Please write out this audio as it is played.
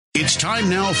It's time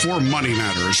now for Money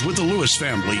Matters with the Lewis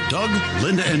family, Doug,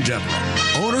 Linda, and Deborah,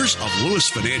 owners of Lewis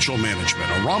Financial Management,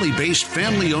 a Raleigh-based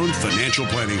family-owned financial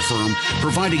planning firm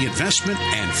providing investment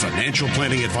and financial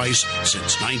planning advice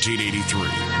since 1983.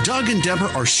 Doug and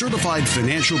Deborah are certified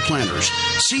financial planners,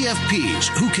 CFPs,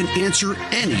 who can answer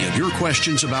any of your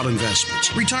questions about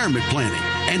investments, retirement planning,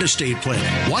 and estate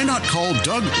planning. Why not call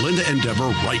Doug, Linda, and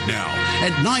Deborah right now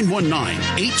at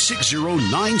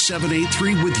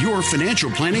 919-860-9783 with your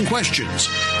financial planning questions.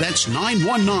 That's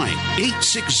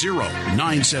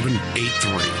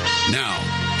 919-860-9783. Now,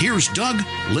 here's Doug,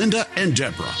 Linda, and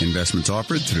Deborah. Investments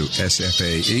offered through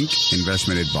SFA Inc.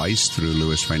 Investment advice through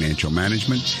Lewis Financial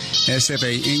Management.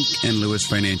 SFA Inc. and Lewis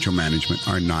Financial Management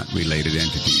are not related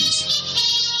entities.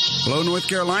 Hello, North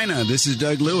Carolina. This is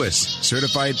Doug Lewis,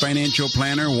 certified financial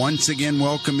planner, once again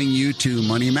welcoming you to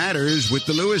Money Matters with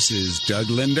the Lewises, Doug,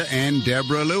 Linda, and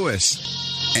Deborah Lewis.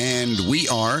 And we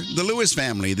are the Lewis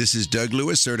family. This is Doug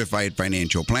Lewis, certified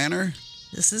financial planner.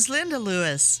 This is Linda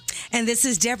Lewis. And this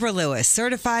is Deborah Lewis,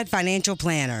 certified financial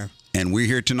planner. And we're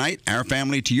here tonight, our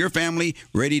family to your family,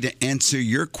 ready to answer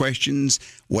your questions,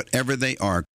 whatever they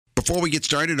are. Before we get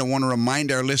started, I want to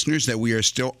remind our listeners that we are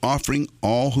still offering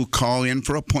all who call in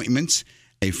for appointments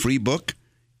a free book,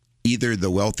 either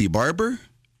The Wealthy Barber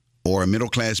or A Middle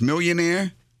Class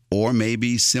Millionaire or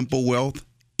maybe Simple Wealth,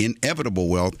 Inevitable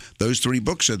Wealth. Those three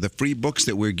books are the free books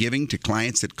that we're giving to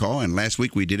clients that call. And last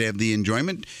week we did have the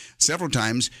enjoyment several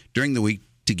times during the week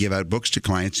to give out books to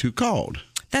clients who called.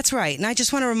 That's right. And I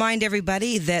just want to remind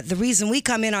everybody that the reason we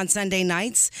come in on Sunday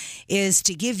nights is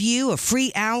to give you a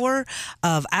free hour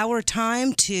of our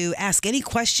time to ask any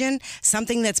question,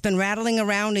 something that's been rattling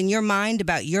around in your mind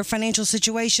about your financial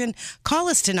situation. Call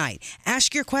us tonight.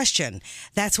 Ask your question.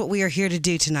 That's what we are here to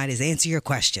do tonight, is answer your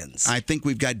questions. I think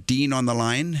we've got Dean on the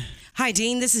line. Hi,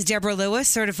 Dean. This is Deborah Lewis,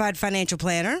 certified financial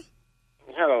planner.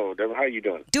 Hello, Deborah. How are you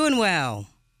doing? Doing well.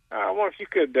 I wonder if you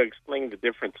could explain the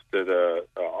difference to the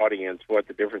audience, what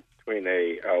the difference between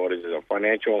a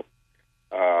financial,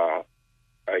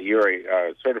 you're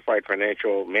a certified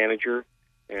financial manager,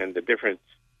 and the difference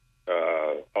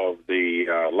of the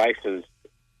licensed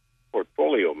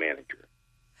portfolio manager.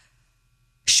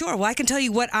 Sure. Well, I can tell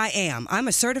you what I am. I'm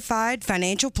a certified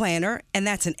financial planner, and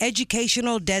that's an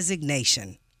educational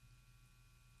designation.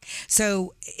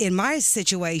 So in my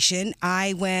situation,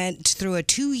 I went through a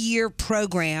 2-year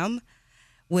program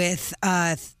with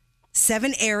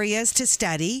 7 areas to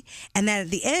study, and then at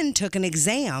the end took an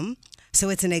exam. So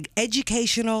it's an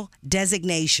educational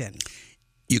designation.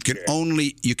 You can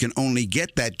only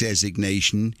get that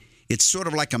designation. It's sort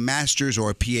of like a master's or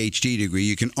a PhD degree.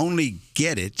 You can only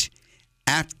get it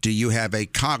after you have a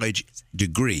college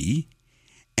degree,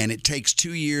 and it takes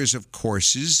 2 years of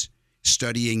courses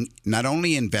studying not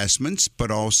only investments,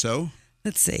 but also,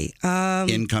 let's see,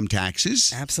 income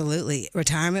taxes. Absolutely.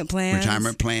 Retirement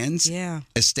plans. Yeah.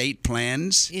 Estate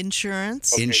plans.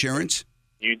 Insurance. Okay. Insurance.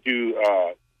 Do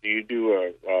you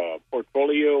do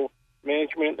portfolio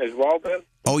management as well then?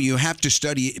 Oh, you have to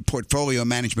study portfolio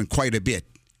management quite a bit.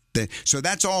 So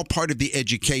that's all part of the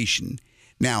education.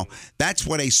 Now, that's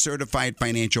what a certified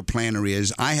financial planner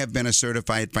is. I have been a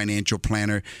certified financial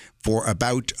planner for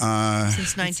about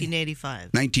since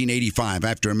 1985. 1985, I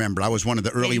have to remember. I was one of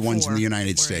the early ones in the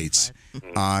United States.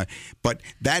 But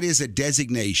that is a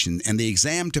designation, and the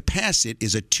exam to pass it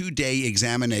is a 2-day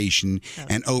examination,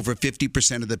 and over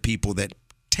 50% of the people that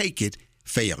take it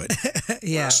fail it.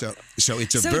 Yeah. So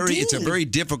it's a very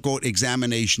difficult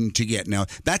examination to get. Now,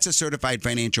 that's a certified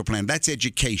financial planner. That's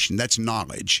education. That's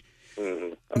knowledge.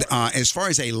 As far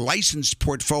as a licensed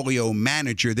portfolio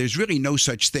manager, there's really no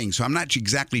such thing. So I'm not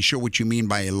exactly sure what you mean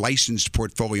by a licensed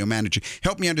portfolio manager.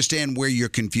 Help me understand where your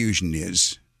confusion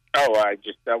is. Oh, I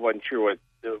wasn't sure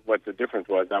what the difference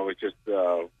was. I was just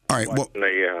all right.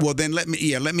 Well, then let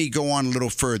me go on a little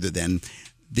further. Then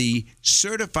the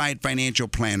certified financial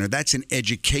planner, that's an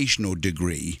educational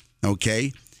degree.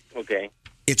 Okay. Okay.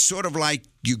 It's sort of like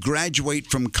you graduate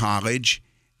from college,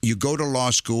 you go to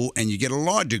law school, and you get a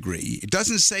law degree. It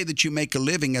doesn't say that you make a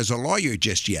living as a lawyer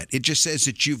just yet. It just says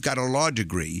that you've got a law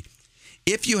degree.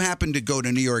 If you happen to go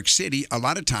to New York City, a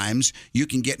lot of times you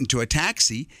can get into a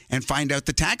taxi and find out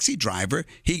the taxi driver,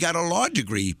 he got a law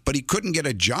degree, but he couldn't get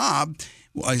a job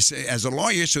as a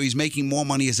lawyer, so he's making more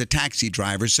money as a taxi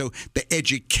driver. So the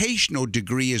educational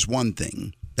degree is one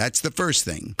thing. That's the first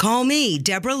thing. Call me,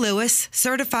 Deborah Lewis,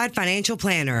 certified financial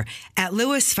planner at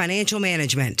Lewis Financial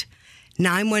Management.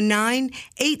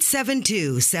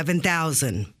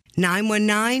 919-872-7000.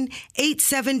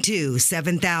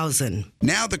 919-872-7000.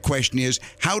 Now the question is,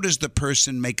 how does the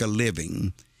person make a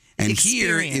living? And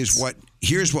here is what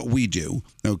here's what we do.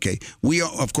 Okay,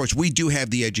 of course we do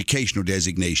have the educational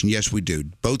designation. Yes, we do.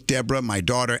 Both Deborah, my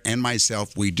daughter, and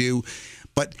myself, we do.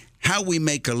 But how we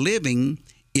make a living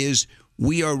is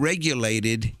we are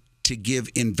regulated to give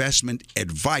investment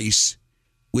advice,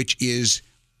 which is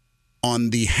on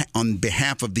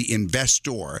behalf of the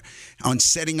investor, on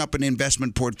setting up an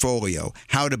investment portfolio,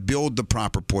 how to build the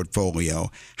proper portfolio,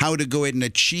 how to go ahead and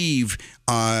achieve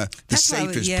the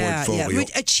safest portfolio. Yeah.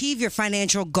 Achieve your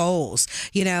financial goals.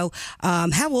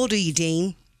 How old are you,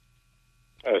 Dean?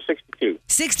 62.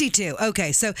 62.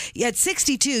 Okay, so at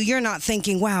 62, you're not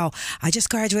thinking, wow, I just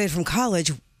graduated from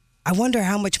college. I wonder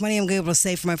how much money I'm going to be able to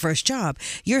save for my first job.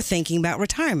 You're thinking about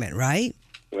retirement, right?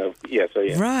 Well, yes,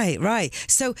 I am. Right.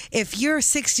 So if you're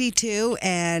 62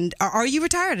 and are you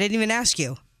retired? I didn't even ask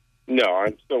you. No,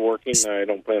 I'm still working. I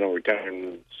don't plan on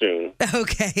retiring soon.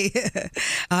 Okay.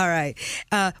 All right.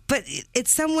 But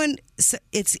it's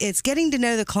it's getting to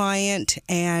know the client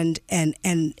and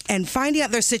finding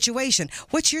out their situation.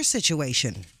 What's your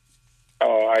situation?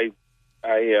 Oh, I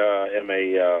am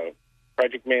a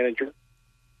project manager.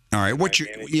 All right. What's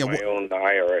my own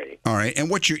IRA. All right. And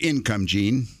what's your income,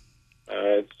 Gene?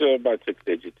 It's about 6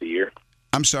 digits a year.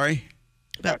 I'm sorry?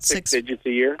 About 6 digits a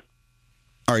year.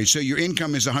 All right. So your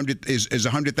income is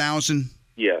 100,000?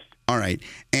 Yes. All right.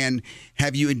 And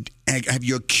have you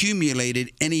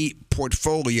accumulated any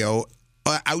portfolio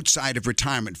outside of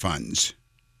retirement funds?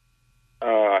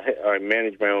 I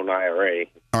manage my own IRA.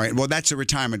 All right. Well, that's a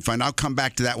retirement fund. I'll come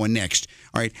back to that one next.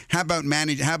 All right. How about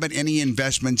any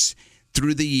investments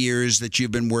through the years that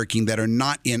you've been working that are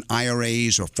not in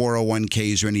IRAs or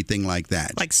 401ks or anything like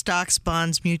that? Like stocks,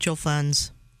 bonds, mutual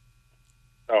funds?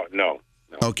 Oh, no.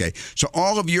 Okay. So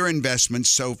all of your investments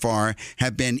so far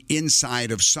have been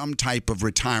inside of some type of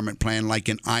retirement plan like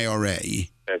an IRA?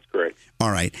 That's correct.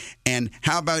 All right. And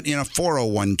how about in a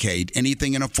 401k?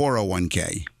 Anything in a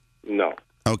 401k? No.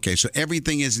 Okay. So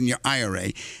everything is in your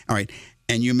IRA. All right.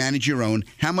 And you manage your own.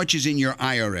 How much is in your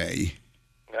IRA?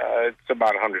 It's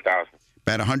about $100,000.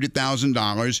 About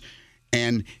 $100,000,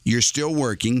 and you're still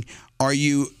working. Are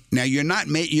you now? You're not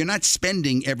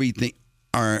spending everything.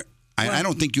 I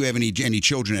don't think you have any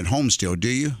children at home still, do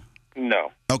you?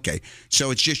 No. Okay, so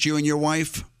it's just you and your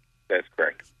wife. That's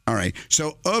correct. All right.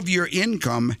 So of your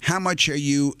income, how much are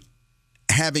you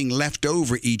having left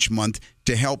over each month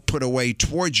to help put away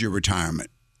towards your retirement?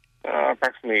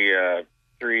 Approximately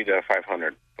 $300 to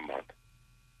 $500 a month.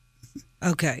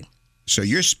 Okay. So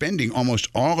you're spending almost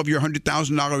all of your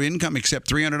 $100,000 income except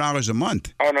 $300 a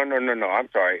month. Oh, no. I'm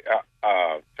sorry.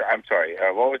 I'm sorry.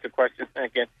 What was the question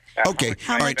again? Okay.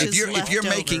 All right.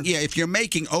 If you're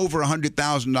making over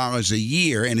 $100,000 a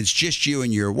year and it's just you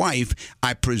and your wife,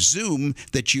 I presume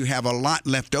that you have a lot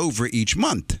left over each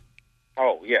month.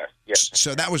 Oh, yes.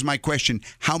 So that was my question.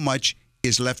 How much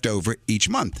is left over each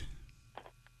month?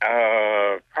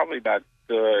 Probably about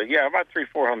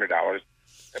 $300-$400.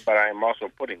 But I am also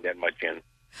putting that much in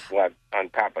on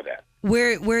top of that.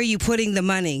 Where are you putting the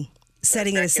money?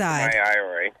 Setting it aside? My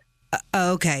IRA.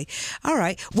 Okay. All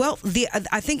right. Well,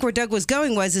 I think where Doug was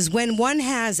going is when one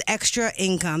has extra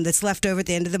income that's left over at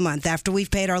the end of the month after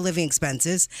we've paid our living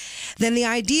expenses, then the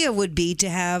idea would be to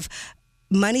have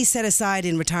money set aside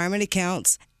in retirement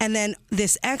accounts, and then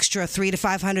this extra $300 to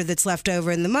 $500 that's left over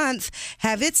in the month,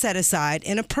 have it set aside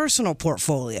in a personal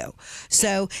portfolio.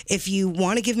 So if you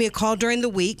want to give me a call during the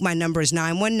week, my number is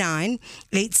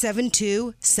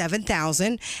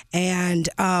 919-872-7000, and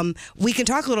we can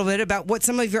talk a little bit about what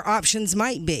some of your options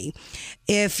might be.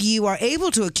 If you are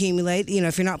able to accumulate,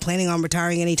 if you're not planning on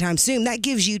retiring anytime soon, that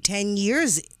gives you 10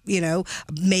 years,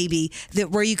 maybe,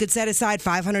 where you could set aside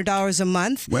 $500 a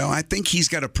month. Well, I think he's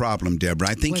got a problem, Deborah.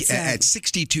 I think at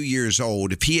 62 years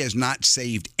old, if he has not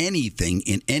saved anything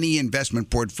in any investment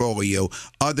portfolio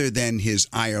other than his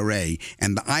IRA,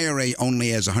 and the IRA only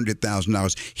has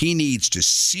 $100,000, he needs to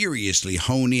seriously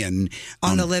hone in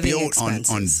on the living expenses,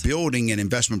 on building an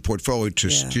investment portfolio to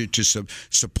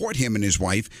support him and his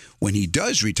wife when he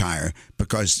does retire,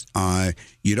 because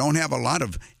you don't have a lot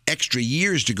of extra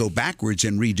years to go backwards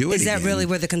and redo it. Is that again. Really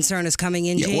where the concern is coming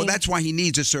in, Gene? Well, that's why he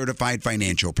needs a certified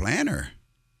financial planner.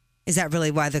 Is that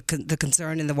really why the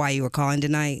concern and why you were calling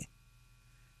tonight?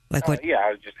 Like what? Yeah,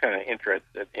 I was just kind of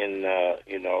interested in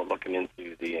looking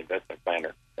into the investment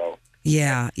planner. So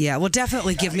yeah. Well,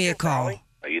 definitely give me a call. Raleigh?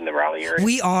 Are you in the Raleigh area?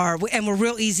 We are, and we're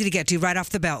real easy to get to, right off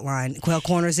the Beltline, Quail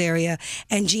Corners area.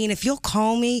 And Gene, if you'll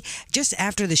call me just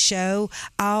after the show,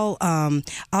 I'll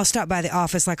stop by the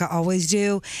office like I always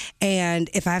do, and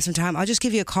if I have some time, I'll just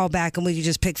give you a call back, and we can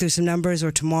just pick through some numbers,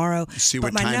 or tomorrow. See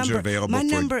what times are available. My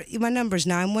number is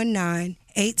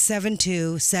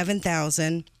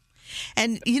 919-872-7000.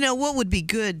 And you know what would be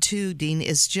good too, Dean,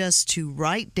 is just to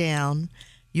write down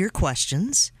your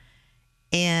questions,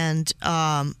 and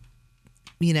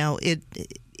it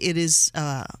is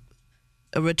a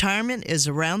retirement is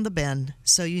around the bend,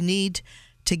 so you need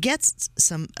to get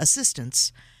some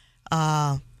assistance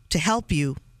to help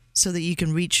you so that you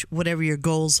can reach whatever your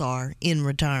goals are in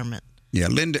retirement. Yeah,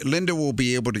 Linda will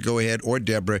be able to go ahead, or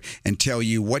Deborah, and tell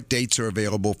you what dates are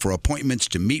available for appointments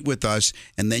to meet with us,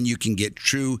 and then you can get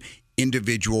true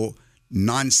individual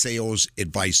non-sales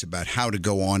advice about how to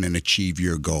go on and achieve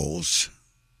your goals.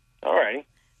 All right.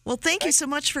 Well, thank you so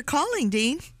much for calling,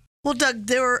 Dean. Well, Doug,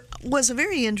 there was a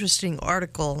very interesting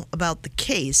article about the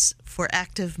case for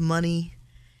active money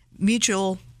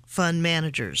mutual fund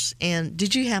managers. And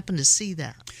did you happen to see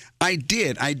that? I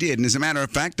did. And as a matter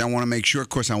of fact, I want to make sure, of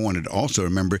course, I wanted to also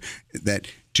remember that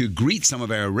to greet some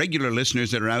of our regular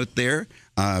listeners that are out there.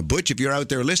 Butch, if you're out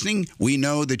there listening, we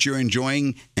know that you're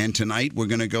enjoying. And tonight we're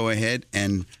going to go ahead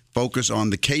and focus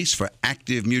on the case for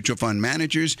active mutual fund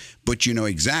managers. But you know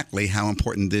exactly how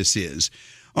important this is.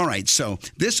 All right. So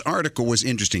this article was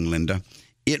interesting, Linda.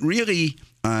 It really,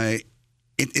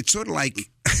 it's sort of like...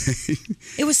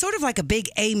 It was sort of like a big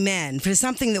amen for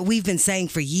something that we've been saying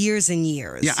for years and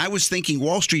years. Yeah, I was thinking,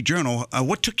 Wall Street Journal,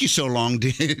 what took you so long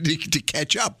to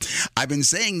catch up? I've been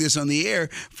saying this on the air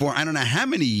for I don't know how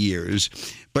many years,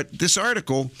 but this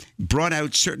article brought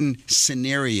out certain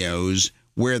scenarios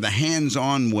where the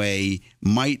hands-on way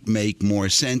might make more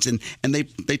sense. And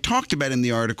they talked about in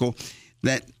the article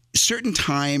that certain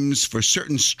times for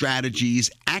certain strategies,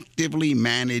 actively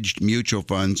managed mutual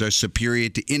funds are superior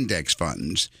to index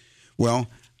funds. Well,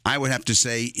 I would have to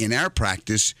say in our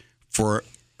practice for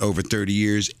over 30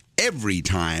 years, every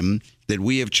time that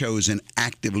we have chosen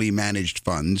actively managed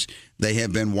funds, they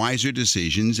have been wiser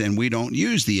decisions, and we don't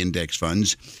use the index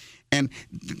funds. And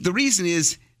the reason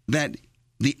is that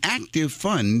the active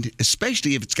fund,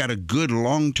 especially if it's got a good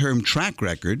long-term track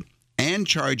record, and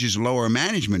charges lower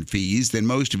management fees than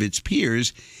most of its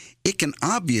peers, it can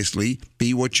obviously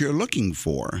be what you're looking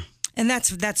for. And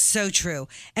that's so true.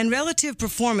 And relative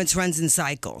performance runs in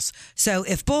cycles. So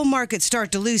if bull markets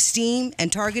start to lose steam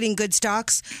and targeting good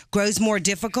stocks grows more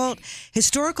difficult,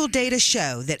 historical data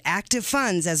show that active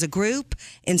funds as a group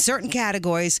in certain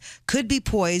categories could be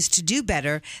poised to do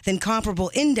better than comparable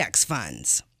index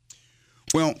funds.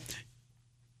 Well,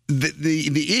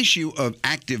 the issue of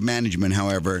active management,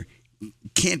 however,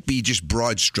 can't be just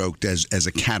broad-stroked as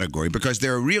a category, because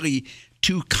there are really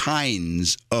two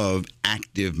kinds of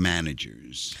active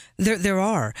managers. There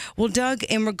are. Well, Doug,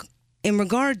 in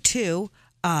regard to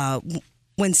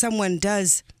when someone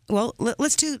does, well,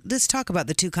 let's talk about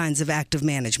the two kinds of active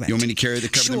management. You want me to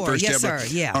cover them first, yes, Deborah?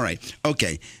 Sir, yeah. All right,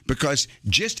 okay, because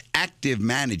just active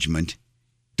management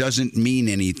doesn't mean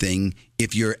anything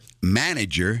if your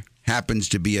manager happens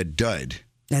to be a dud.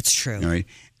 That's true. All right.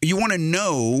 You want to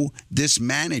know this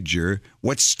manager,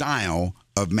 what style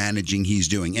of managing he's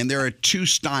doing. And there are two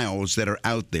styles that are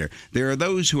out there. There are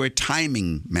those who are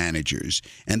timing managers,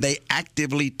 and they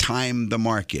actively time the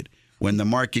market. When the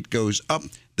market goes up,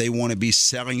 they want to be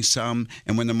selling some.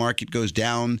 And when the market goes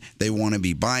down, they want to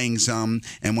be buying some.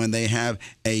 And when they have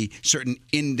a certain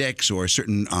index or a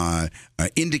certain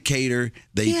indicator,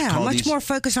 they call much these more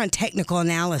focused on technical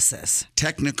analysis.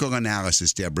 Technical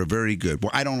analysis, Deborah. Very good.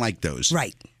 Well, I don't like those.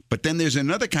 Right. But then there's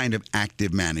another kind of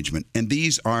active management, and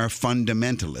these are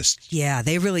fundamentalists. Yeah,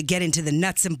 they really get into the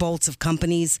nuts and bolts of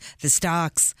companies, the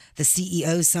stocks, the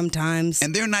CEOs sometimes.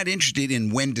 And they're not interested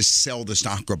in when to sell the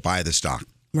stock or buy the stock.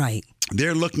 Right.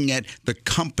 They're looking at the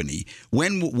company.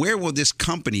 Where will this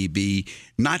company be,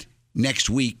 not next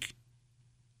week,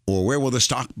 or where will the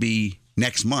stock be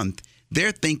next month?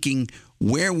 They're thinking,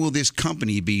 where will this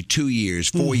company be 2 years,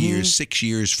 4 years, 6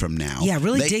 years from now? Yeah,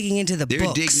 really digging into the books.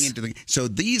 They're digging into so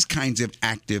these kinds of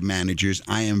active managers,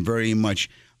 I am very much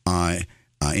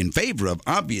in favor of,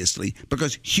 obviously,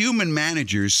 because human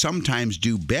managers sometimes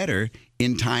do better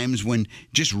in times when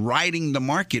just riding the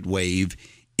market wave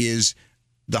is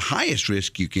the highest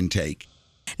risk you can take.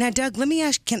 Now, Doug, do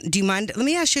you mind? Let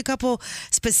me ask you a couple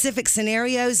specific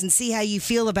scenarios and see how you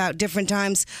feel about different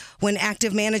times when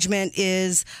active management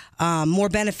is more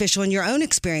beneficial in your own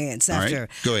experience. All right,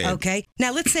 go ahead. Okay.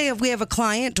 Now, let's say if we have a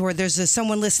client or there's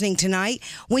someone listening tonight,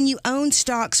 when you own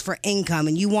stocks for income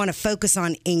and you want to focus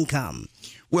on income.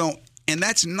 Well, and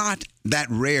that's not that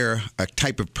rare a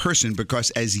type of person,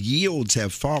 because as yields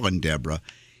have fallen, Deborah,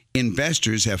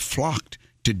 investors have flocked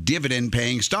to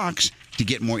dividend-paying stocks to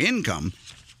get more income.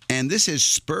 And this has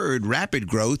spurred rapid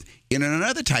growth in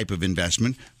another type of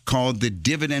investment called the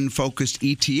dividend-focused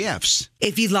ETFs.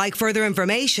 If you'd like further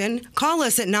information, call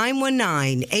us at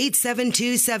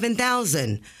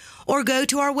 919-872-7000 or go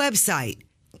to our website,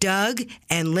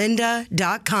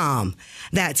 DougAndLinda.com.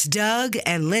 That's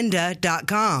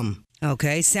DougAndLinda.com.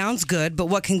 Okay, sounds good, but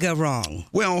what can go wrong?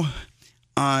 Well,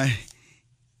 a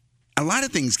lot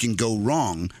of things can go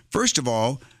wrong. First of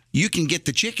all, you can get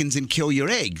the chickens and kill your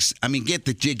eggs. I mean, get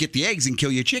the eggs and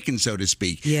kill your chickens, so to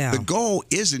speak. Yeah. The goal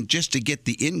isn't just to get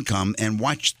the income and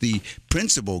watch the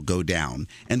principal go down.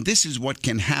 And this is what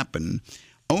can happen.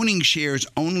 Owning shares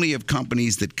only of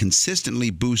companies that consistently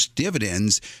boost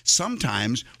dividends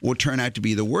sometimes will turn out to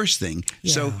be the worst thing.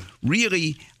 Yeah. So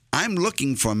really, I'm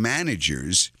looking for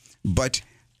managers, but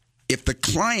if the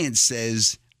client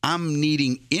says, I'm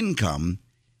needing income,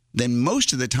 then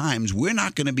most of the times we're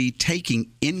not going to be taking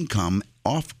income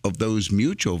off of those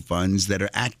mutual funds that are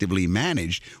actively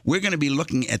managed. We're going to be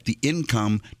looking at the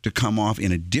income to come off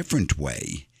in a different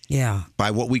way. Yeah.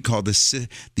 By what we call the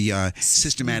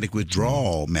systematic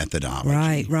withdrawal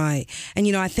methodology. Right.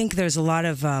 And, I think there's a lot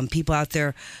of people out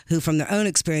there who, from their own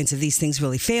experience of these things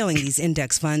really failing, these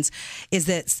index funds, is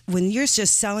that when you're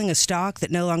just selling a stock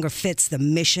that no longer fits the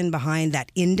mission behind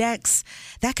that index,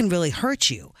 that can really hurt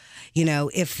you.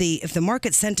 If the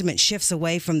market sentiment shifts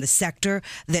away from the sector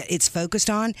that it's focused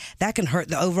on, that can hurt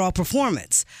the overall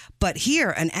performance. But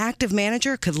here, an active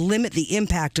manager could limit the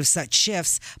impact of such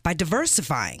shifts by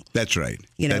diversifying. That's right.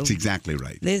 That's exactly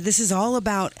right. This is all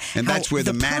about and how that's where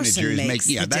the manager is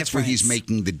making. Yeah, that's where he's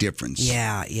making the difference.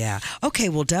 Yeah. Okay,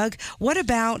 well, Doug, what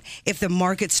about if the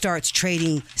market starts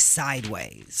trading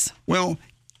sideways? Well,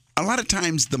 a lot of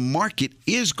times the market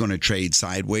is going to trade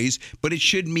sideways, but it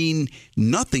should mean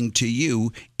nothing to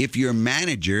you if your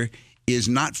manager is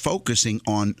not focusing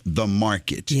on the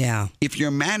market. Yeah. If your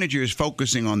manager is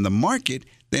focusing on the market,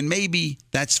 then maybe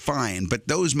that's fine. But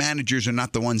those managers are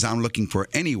not the ones I'm looking for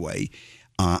anyway.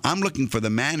 I'm looking for the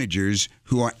managers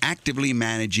who are actively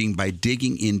managing by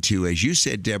digging into, as you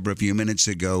said, Deborah, a few minutes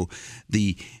ago,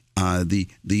 the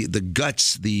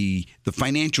guts, the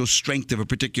financial strength of a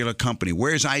particular company.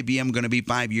 Where's IBM going to be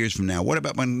 5 years from now? What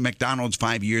about McDonald's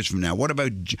 5 years from now? What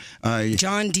about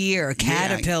John Deere,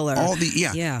 Caterpillar?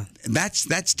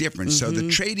 That's different. So the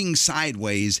trading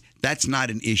sideways, that's not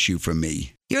an issue for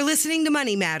me. You're listening to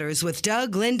Money Matters with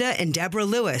Doug, Linda, and Deborah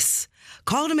Lewis.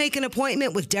 Call to make an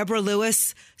appointment with Deborah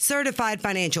Lewis, certified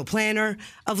financial planner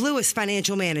of Lewis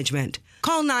Financial Management.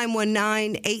 Call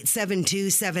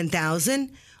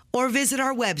 919-872-7000 or visit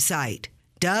our website,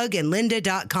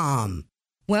 DougAndLinda.com.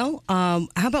 Well, how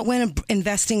about when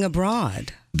investing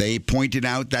abroad? They pointed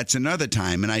out that's another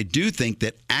time, and I do think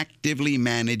that actively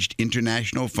managed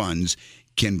international funds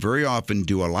can very often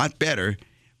do a lot better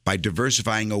by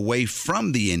diversifying away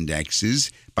from the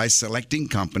indexes, by selecting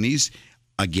companies,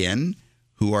 again,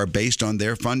 who are based on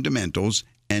their fundamentals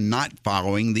and not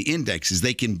following the indexes.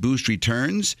 They can boost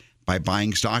returns by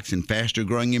buying stocks in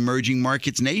faster-growing emerging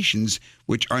markets nations,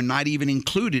 which are not even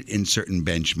included in certain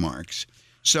benchmarks.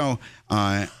 So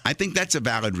I think that's a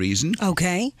valid reason.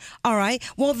 Okay. All right.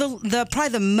 Well, the probably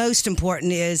the most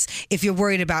important is if you're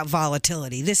worried about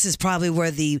volatility. This is probably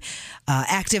where the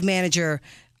active manager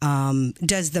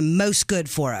does the most good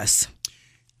for us.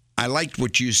 I liked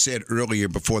what you said earlier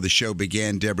before the show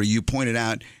began, Deborah. You pointed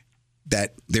out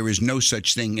that there is no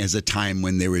such thing as a time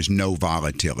when there is no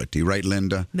volatility, right,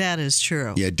 Linda? That is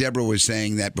true. Yeah, Deborah was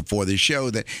saying that before the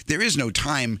show, that there is no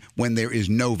time when there is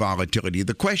no volatility.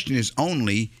 The question is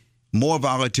only more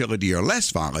volatility or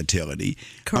less volatility.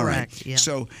 Correct. All right. Yeah.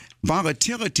 So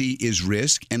volatility is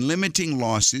risk, and limiting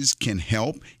losses can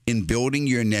help in building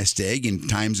your nest egg in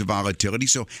times of volatility.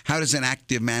 So how does an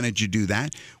active manager do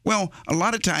that? Well, a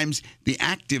lot of times the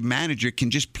active manager can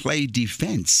just play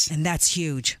defense. And that's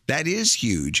huge. That is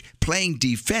huge. Playing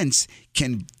defense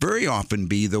can very often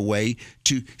be the way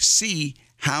to see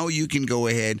how you can go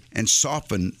ahead and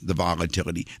soften the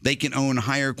volatility. They can own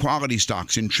higher quality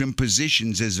stocks and trim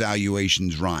positions as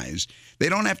valuations rise. They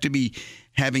don't have to be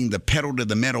having the pedal to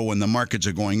the metal when the markets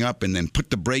are going up and then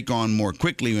put the brake on more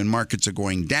quickly when markets are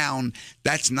going down.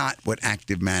 That's not what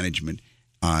active management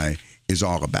is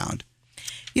all about.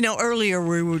 Earlier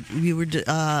we were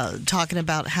talking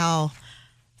about how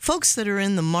folks that are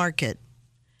in the market,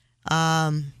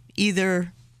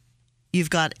 either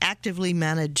you've got actively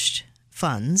managed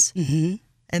funds,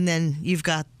 and then you've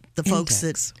got the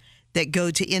folks that go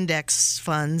to index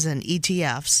funds and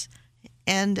ETFs,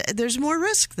 and there's more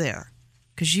risk there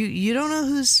because you don't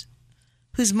know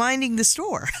who's minding the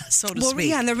store, so to speak. Well,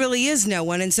 yeah, and there really is no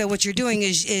one, and so what you're doing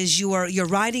is you're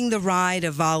riding the ride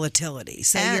of volatility.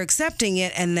 So you're accepting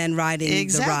it and then riding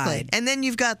the ride. And then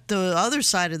you've got the other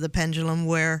side of the pendulum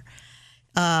where,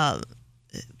 if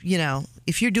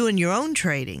you're doing your own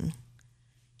trading,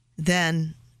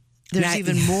 then There's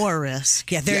even more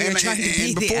risk. Yeah, they're and trying to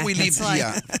be and before we leave, It's like,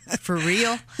 for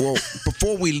real? Well,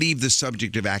 before we leave the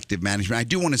subject of active management, I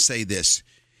do want to say this.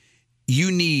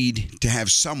 You need to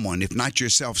have someone, if not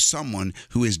yourself, someone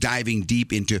who is diving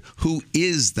deep into who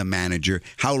is the manager,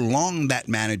 how long that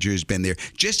manager has been there.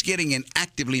 Just getting an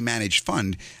actively managed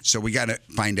fund. So we got to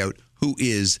find out who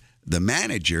is the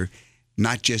manager,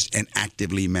 not just an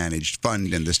actively managed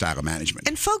fund and the style of management.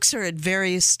 And folks are at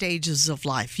various stages of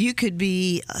life. You could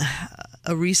be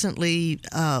a recently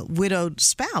widowed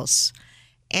spouse,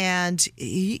 and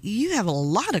you have a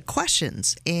lot of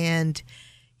questions, and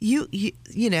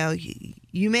you know,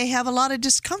 you may have a lot of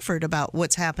discomfort about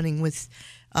what's happening with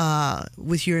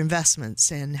your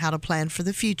investments and how to plan for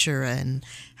the future and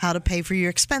how to pay for your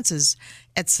expenses,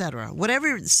 etc.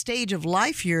 Whatever stage of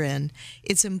life you're in,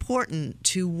 it's important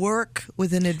to work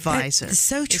with an advisor, That's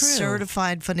so true. a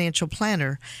certified financial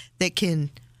planner that can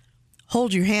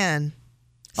hold your hand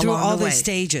Through along all the those way,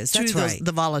 stages. That's through right.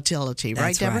 the volatility, right,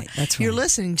 That's Deborah? right. That's You're right.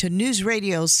 listening to News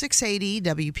Radio 680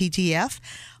 WPTF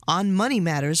on Money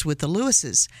Matters with the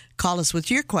Lewises. Call us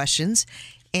with your questions.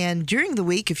 And during the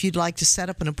week, if you'd like to set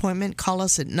up an appointment, call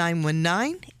us at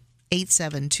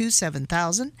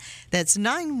 919-872-7000. That's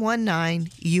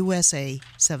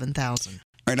 919-USA-7000. All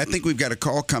right, I think we've got a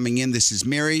call coming in. This is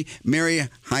Mary. Mary,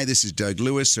 hi, this is Doug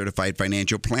Lewis, certified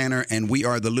financial planner, and we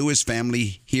are the Lewis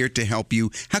family here to help you.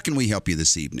 How can we help you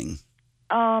this evening?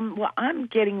 Well, I'm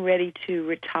getting ready to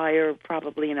retire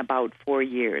probably in about 4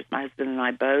 years, my husband and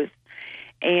I both.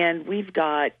 And we're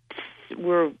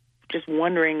just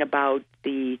wondering about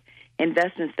the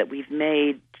investments that we've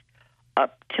made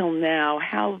up till now,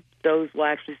 how those will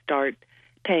actually start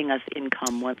paying us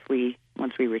income once we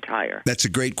retire. That's a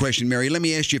great question, Mary. Let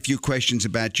me ask you a few questions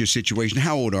about your situation.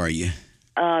 How old are you?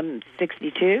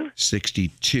 62,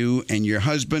 62. And your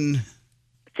husband?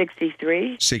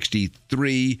 63.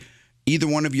 63. Either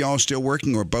one of y'all still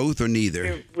working or both or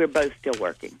neither? We're both still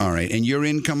working. All right. And your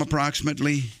income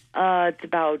approximately? It's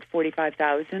about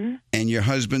 $45,000, And your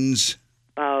husband's?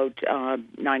 about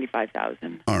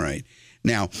 $95,000. All right.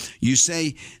 Now, you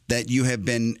say that you have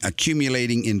been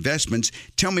accumulating investments.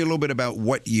 Tell me a little bit about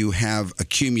what you have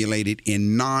accumulated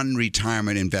in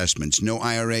non-retirement investments. No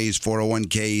IRAs,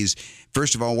 401ks.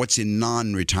 First of all, what's in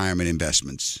non-retirement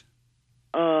investments?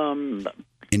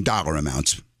 In dollar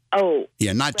amounts. Oh,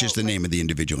 Yeah, not just the name of the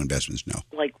individual investments, no.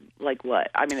 like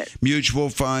what? I mean, Mutual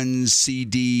funds,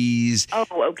 CDs,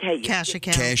 okay. Cash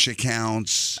account. cash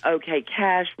accounts. Okay,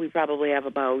 cash. We probably have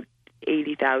about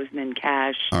 80,000 in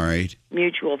cash. All right.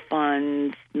 Mutual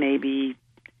funds, maybe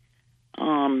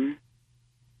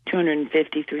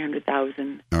 250,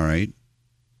 300,000, All right.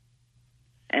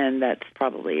 and that's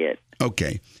probably it.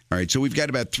 Okay. All right. So we've got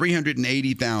about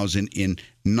 380,000 in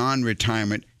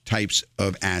non-retirement types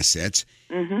of assets.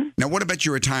 Mm-hmm. Now, what about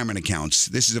your retirement accounts?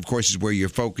 This is, of course, is where you're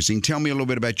focusing. Tell me a little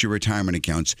bit about your retirement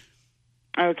accounts.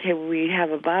 Okay, we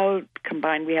have about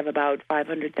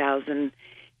 500,000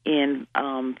 in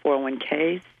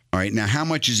 401ks. All right. Now, how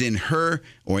much is in her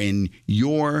or in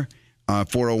your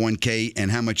 401k, and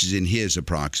how much is in his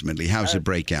approximately? How's it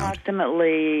break out?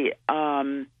 Approximately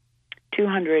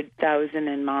 200,000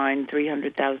 in mine,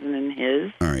 300,000 in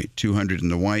his. All right, 200 in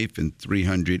the wife and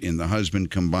 300 in the husband,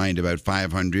 combined about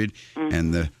 500.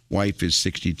 And the wife is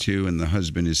 62 and the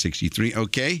husband is 63.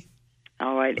 Okay.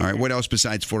 All right. All right. What else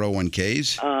besides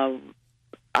 401ks?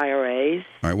 IRAs.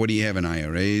 All right. What do you have in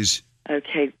IRAs?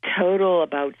 Okay, total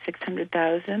about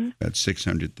 600,000. About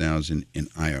 600,000 in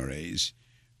IRAs.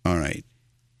 All right.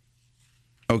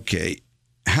 Okay.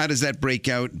 How does that break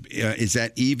out? Is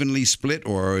that evenly split,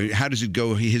 or how does it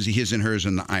go? His and hers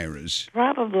and the IRAs.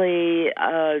 Probably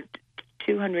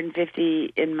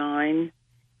 250 in mine,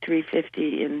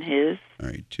 350 in his. All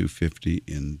right, 250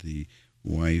 in the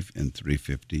wife and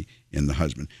 350 in the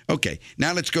husband. Okay,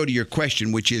 now let's go to your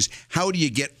question, which is how do you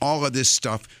get all of this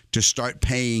stuff to start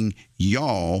paying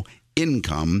y'all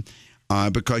income?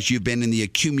 Because you've been in the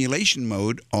accumulation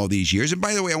mode all these years. And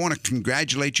by the way, I want to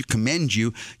congratulate you, commend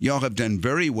you. Y'all have done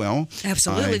very well.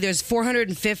 Absolutely. There's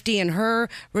 450 in her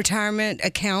retirement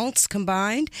accounts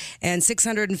combined and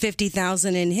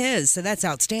 650,000 in his. So that's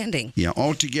outstanding. Yeah,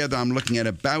 altogether, I'm looking at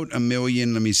about $1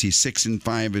 million. Let me see, 6 and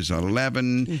 5 is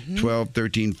 11, 12,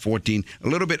 13, 14, a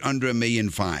little bit under $1.5 million.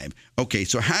 Okay,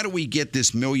 so how do we get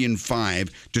this $1.5 million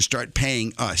to start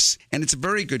paying us? And it's a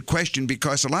very good question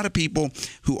because a lot of people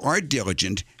who are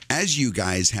diligent, as you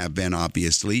guys have been,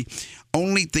 obviously,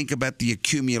 only think about the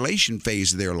accumulation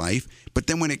phase of their life. But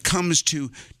then when it comes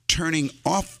to turning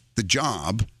off the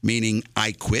job, meaning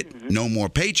I quit, no more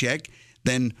paycheck,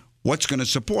 then what's going to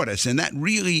support us? And that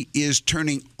really is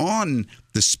turning on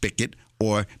the spigot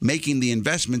or making the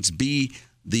investments be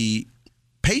the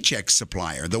paycheck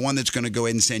supplier, the one that's going to go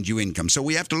ahead and send you income. So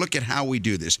we have to look at how we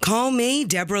do this. Call me,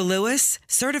 Deborah Lewis,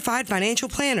 certified financial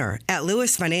planner at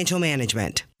Lewis Financial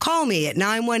Management. Call me at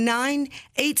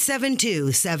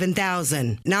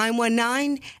 919-872-7000.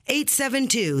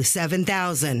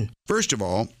 919-872-7000. First of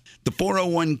all, the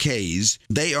 401ks,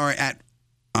 they are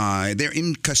they're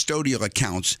in custodial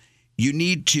accounts. You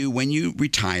need to, when you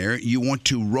retire, you want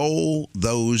to roll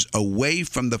those away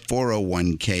from the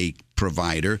 401k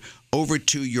provider over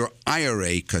to your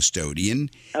IRA custodian.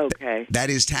 Okay.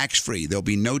 That is tax-free. There'll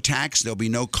be no tax. There'll be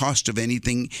no cost of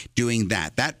anything doing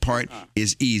that. That part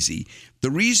is easy.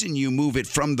 The reason you move it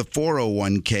from the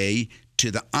 401k to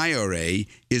the IRA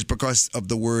is because of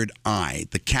the word I.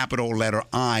 The capital letter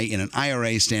I in an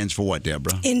IRA stands for what,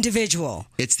 Deborah? Individual.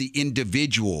 It's the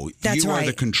individual. That's you right. are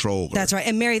the controller. That's right.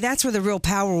 And Mary, that's where the real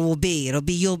power will be. It'll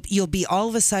be you'll be all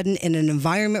of a sudden in an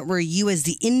environment where you as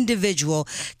the individual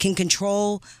can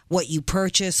control what you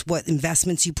purchase, what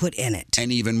investments you put in it.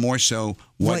 And even more so,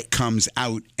 what comes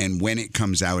out and when it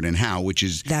comes out and how, which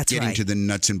is getting to the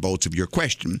nuts and bolts of your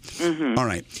question. Mm-hmm. All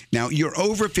right. Now, you're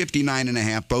over 59 and a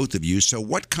half, both of you. So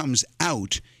what comes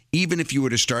out, even if you were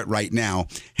to start right now,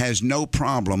 has no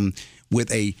problem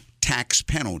with a tax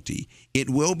penalty. It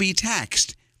will be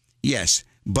taxed, yes,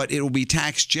 but it will be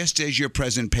taxed just as your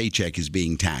present paycheck is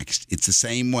being taxed. It's the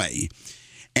same way.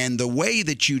 And the way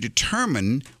that you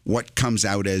determine what comes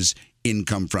out as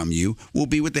income from you will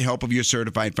be with the help of your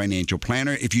certified financial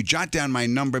planner. If you jot down my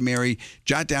number, Mary,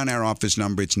 jot down our office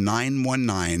number. It's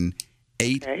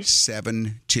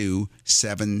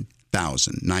 919-872-7000.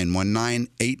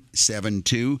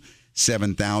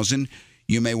 919-872-7000.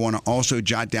 You may want to also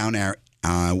jot down our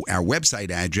website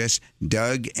address,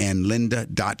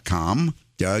 DougAndLinda.com.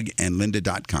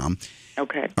 DougAndLinda.com.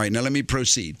 Okay. All right, now let me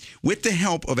proceed. With the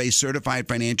help of a certified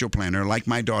financial planner like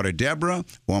my daughter Deborah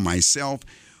or myself,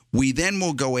 we then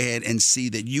will go ahead and see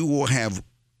that you will have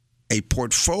a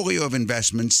portfolio of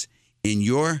investments in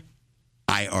your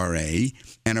IRA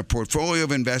and a portfolio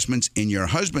of investments in your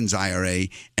husband's IRA,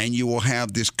 and you will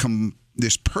have this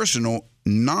personal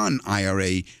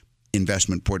non-IRA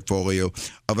investment portfolio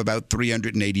of about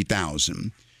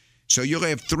 $380,000. So you'll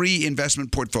have 3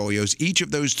 investment portfolios, each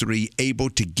of those 3 able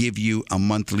to give you a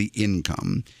monthly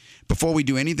income. Before we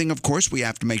do anything, of course, we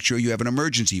have to make sure you have an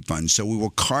emergency fund. So we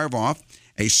will carve off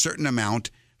a certain amount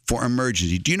for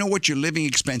emergency. Do you know what your living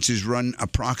expenses run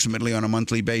approximately on a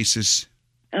monthly basis?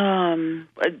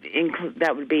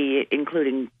 That would be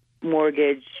including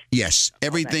mortgage. Yes,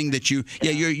 everything that you,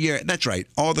 that's right.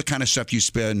 All the kind of stuff you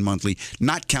spend monthly,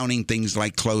 not counting things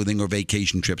like clothing or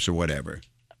vacation trips or whatever.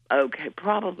 Okay,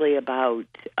 probably about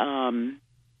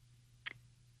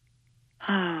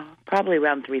probably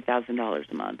around $3,000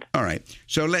 a month. All right.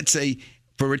 So let's say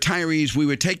for retirees, we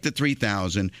would take the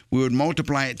 $3,000, we would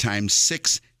multiply it times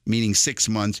 6, meaning 6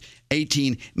 months,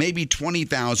 18, maybe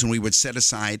 $20,000 we would set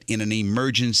aside in an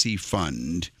emergency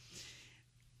fund.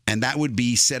 And that would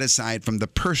be set aside from the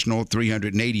personal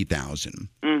 $380,000.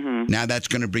 Mm-hmm. Now that's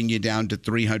going to bring you down to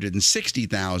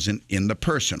 $360,000 in the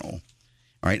personal.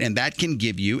 All right, and that can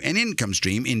give you an income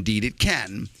stream. Indeed, it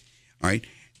can. All right.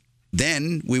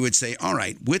 Then we would say, all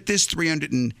right, with this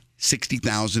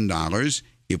 $360,000,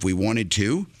 if we wanted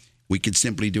to, we could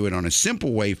simply do it on a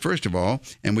simple way, first of all,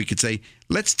 and we could say,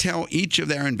 let's tell each of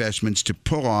their investments to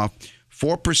pull off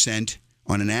 4%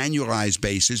 on an annualized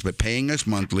basis, but paying us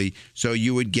monthly. So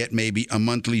you would get maybe a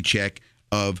monthly check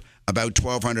of about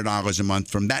 $1,200 a month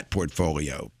from that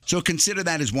portfolio. So consider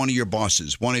that as one of your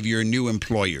bosses, one of your new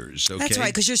employers. Okay? That's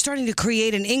right, because you're starting to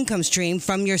create an income stream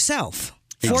from yourself,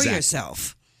 for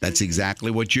yourself. That's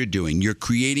exactly what you're doing. You're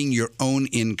creating your own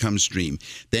income stream.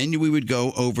 Then we would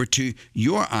go over to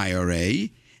your IRA,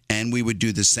 and we would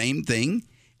do the same thing,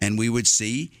 and we would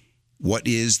see what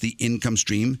is the income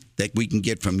stream that we can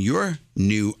get from your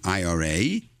new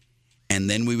IRA. And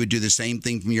then we would do the same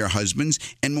thing from your husband's.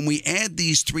 And when we add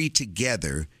these 3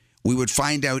 together, we would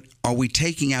find out, are we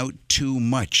taking out too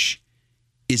much?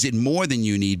 Is it more than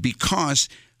you need? Because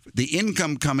the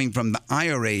income coming from the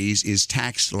IRAs is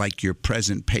taxed like your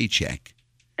present paycheck.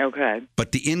 Okay.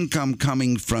 But the income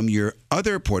coming from your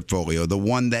other portfolio, the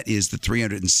one that is the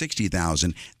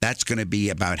 $360,000, that's going to be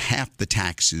about half the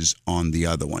taxes on the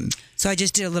other one. So I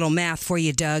just did a little math for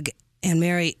you, Doug. And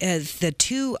Mary, the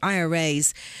 2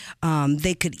 IRAs,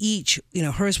 they could each,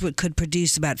 hers could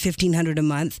produce about $1,500 a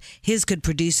month. His could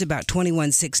produce about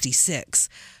 $2,166.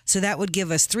 So that would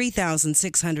give us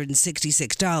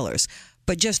 $3,666.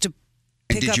 But just to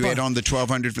pick Did up you add on the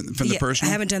 $1,200 from the personal?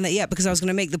 I haven't done that yet because I was going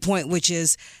to make the point, which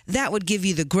is that would give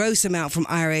you the gross amount from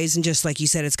IRAs, and just like you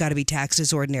said, it's got to be taxed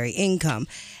as ordinary income.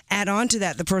 Add on to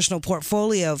that the personal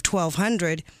portfolio of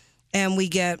 $1,200, and we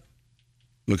get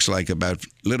Looks like about a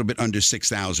little bit under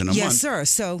 $6,000 a month. yes, sir.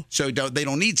 So they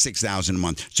don't need $6,000 a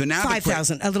month. So now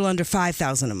 $5,000, a little under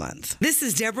 $5,000 a month. This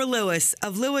is Deborah Lewis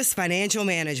of Lewis Financial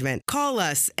Management. Call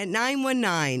us at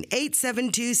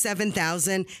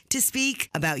 919-872-7000 to speak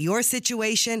about your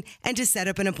situation and to set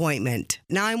up an appointment.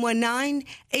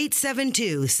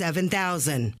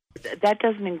 919-872-7000. That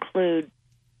doesn't include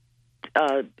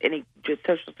any just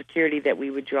Social Security that we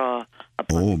would draw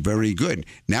upon. Oh, very good.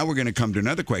 Now we're going to come to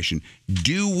another question.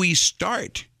 Do we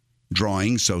start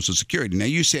drawing Social Security? Now,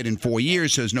 you said in 4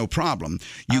 years, so there's no problem.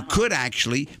 You could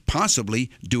actually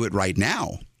possibly do it right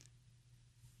now.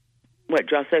 What,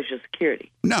 draw Social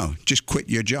Security? No, just quit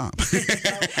your job.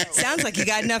 Sounds like you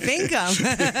got enough income.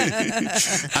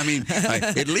 I mean,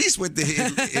 at least we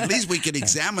could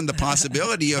examine the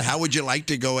possibility of how would you like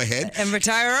to go ahead and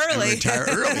retire early.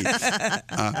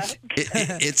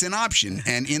 It's an option.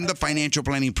 And in the financial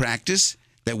planning practice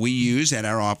that we use at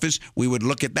our office, we would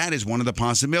look at that as one of the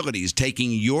possibilities,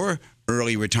 taking your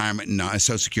early retirement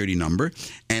Social Security number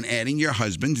and adding your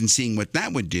husband's and seeing what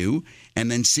that would do,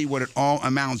 and then see what it all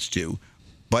amounts to.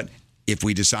 But if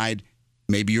we decide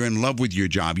maybe you're in love with your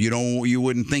job, you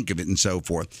wouldn't think of it and so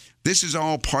forth. This is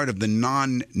all part of the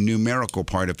non-numerical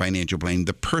part of financial planning,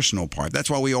 the personal part. That's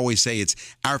why we always say it's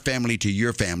our family to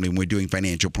your family when we're doing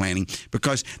financial planning,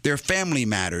 because they're family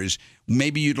matters.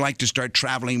 Maybe you'd like to start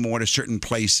traveling more to certain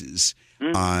places.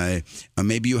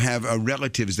 Maybe you have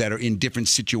relatives that are in different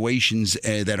situations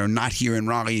that are not here in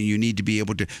Raleigh, and you need to be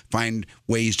able to find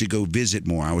ways to go visit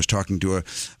more. I was talking to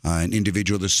an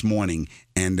individual this morning,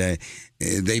 and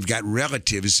they've got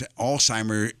relatives,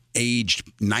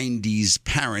 Alzheimer-aged 90s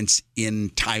parents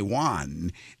in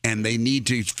Taiwan, and they need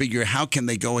to figure how can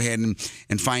they go ahead and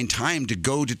find time to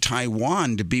go to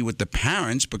Taiwan to be with the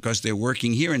parents because they're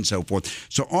working here and so forth.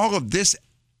 So all of this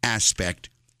aspect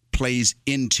plays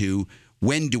into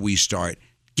when do we start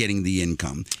getting the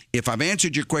income. If I've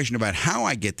answered your question about how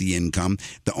I get the income,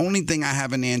 the only thing I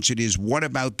haven't answered is what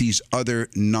about these other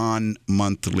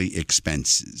non-monthly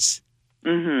expenses?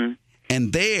 Mm-hmm.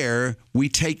 And there, we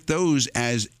take those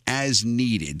as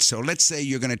needed. So let's say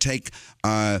you're going to take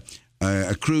a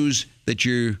cruise that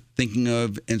you're thinking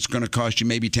of, and it's going to cost you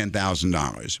maybe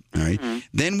 $10,000. All right? Mm-hmm.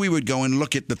 Then we would go and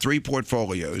look at the three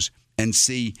portfolios and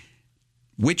see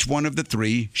which one of the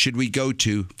three should we go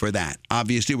to for that.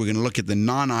 Obviously, we're going to look at the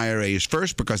non-IRAs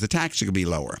first because the tax will be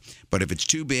lower. But if it's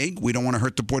too big, we don't want to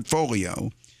hurt the portfolio.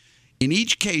 In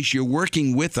each case, you're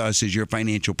working with us as your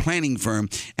financial planning firm,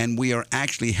 and we are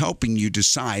actually helping you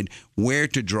decide where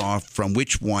to draw from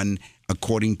which one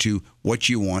according to what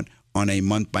you want on a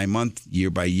month-by-month,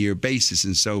 year-by-year basis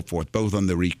and so forth, both on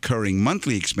the recurring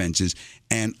monthly expenses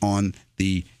and on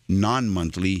the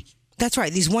non-monthly. That's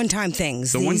right. These one-time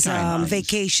things, these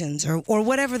vacations or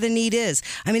whatever the need is.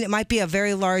 I mean, it might be a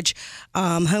very large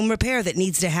home repair that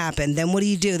needs to happen. Then what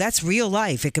do? That's real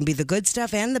life. It can be the good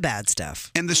stuff and the bad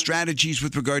stuff. And the strategies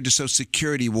with regard to Social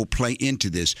Security will play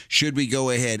into this. Should we go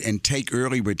ahead and take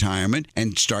early retirement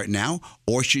and start now?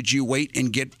 Or should you wait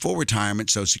and get full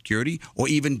retirement Social Security, or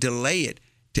even delay it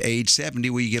to age 70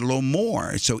 where you get a little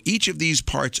more? So each of these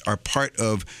parts are part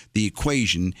of the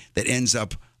equation that ends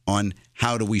up on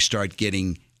how do we start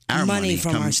getting our money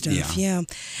from our stuff. Yeah.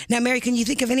 Now, Mary, can you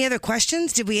think of any other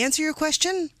questions? Did we answer your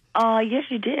question? Yes,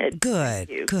 you did.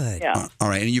 Good. Yeah. All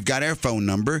right. And you've got our phone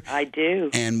number. I do.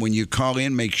 And when you call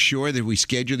in, make sure that we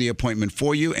schedule the appointment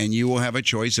for you, and you will have a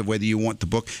choice of whether you want the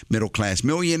book Middle Class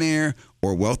Millionaire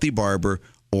or Wealthy Barber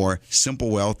or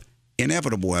Simple Wealth,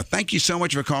 Inevitable Wealth. Thank you so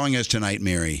much for calling us tonight,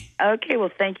 Mary. Okay.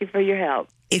 Well, thank you for your help.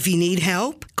 If you need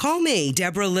help, call me,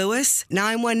 Deborah Lewis,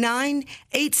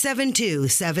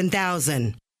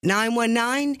 919-872-7000.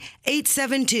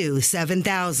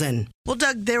 919-872-7000. Well,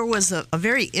 Doug, there was a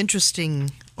very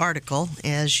interesting article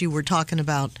as you were talking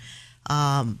about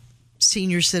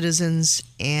senior citizens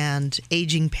and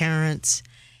aging parents.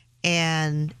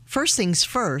 And first things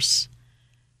first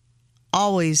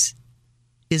always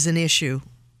is an issue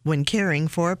when caring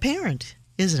for a parent,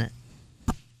 isn't it?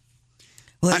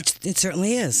 Well, it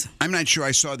certainly is. I'm not sure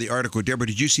I saw the article. Deborah,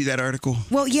 did you see that article?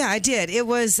 Well, yeah, I did. It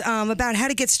was about how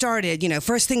to get started.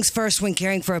 First things first when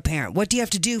caring for a parent. What do you have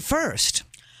to do first?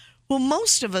 Well,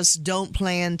 most of us don't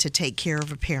plan to take care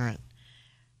of a parent.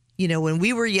 When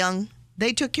we were young,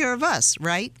 they took care of us,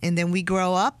 right? And then we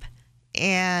grow up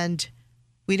and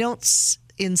we don't,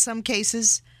 in some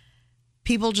cases,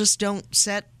 people just don't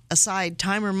set aside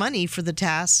time or money for the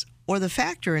task or the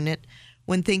factor in it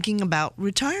when thinking about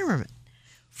retirement.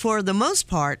 For the most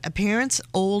part, a parent's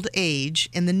old age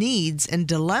and the needs and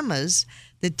dilemmas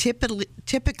that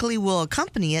typically will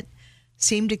accompany it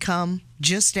seem to come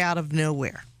just out of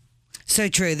nowhere. So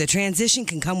true. The transition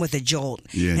can come with a jolt.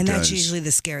 Yeah, and that's does. usually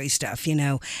the scary stuff,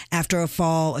 after a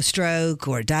fall, a stroke,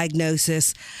 or a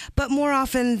diagnosis. But more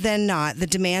often than not, the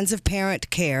demands of parent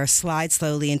care slide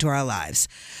slowly into our lives.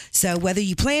 So whether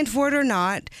you planned for it or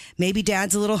not, maybe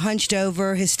dad's a little hunched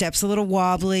over, his steps a little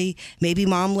wobbly, maybe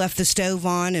mom left the stove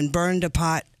on and burned a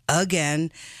pot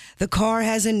again, the car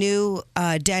has a new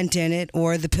dent in it,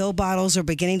 or the pill bottles are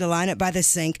beginning to line up by the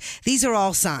sink. These are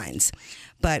all signs.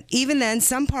 But even then,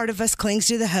 some part of us clings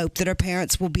to the hope that our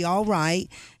parents will be all right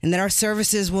and that our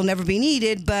services will never be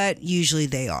needed, but usually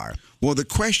they are. Well, the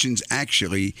questions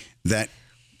actually that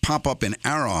pop up in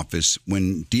our office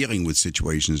when dealing with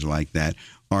situations like that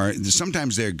are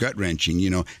sometimes they're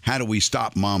gut-wrenching. How do we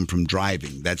stop mom from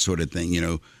driving? That sort of thing.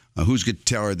 Who's going to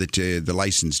tell her that the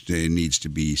license needs to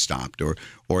be stopped?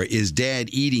 Or is dad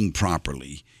eating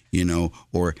properly?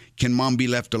 Or can mom be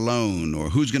left alone?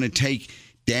 Or who's going to take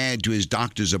dad to his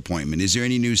doctor's appointment? Is there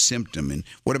any new symptom? And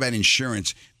what about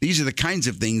insurance? These are the kinds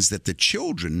of things that the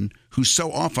children, who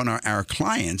so often are our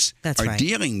clients, That's are right.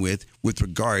 dealing with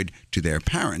regard to their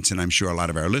parents. And I'm sure a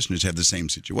lot of our listeners have the same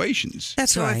situations.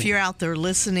 That's So right. if you're out there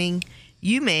listening,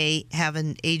 you may have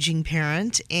an aging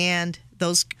parent, and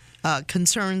those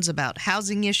concerns about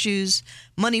housing issues,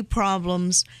 money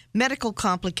problems, medical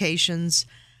complications,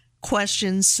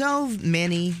 questions, so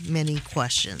many, many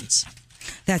questions.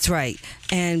 That's right.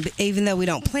 And even though we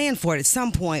don't plan for it, at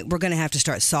some point, we're going to have to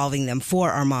start solving them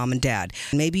for our mom and dad.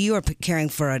 Maybe you are caring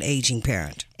for an aging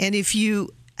parent. And if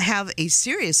you have a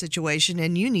serious situation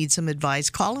and you need some advice,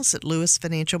 call us at Lewis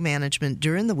Financial Management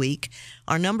during the week.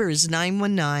 Our number is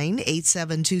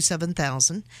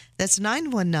 919-872-7000. That's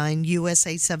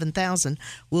 919-USA-7000.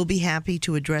 We'll be happy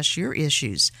to address your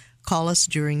issues. Call us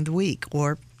during the week,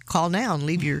 or call now and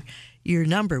leave your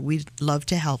number. We'd love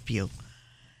to help you.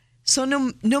 So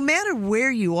no matter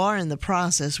where you are in the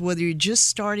process, whether you're just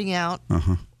starting out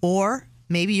or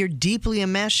maybe you're deeply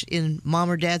enmeshed in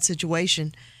mom or dad's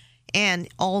situation, and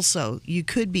also you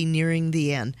could be nearing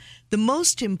the end, the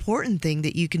most important thing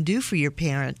that you can do for your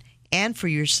parent and for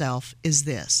yourself is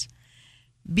this: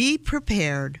 be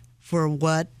prepared for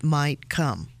what might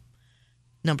come.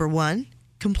 Number one,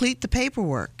 complete the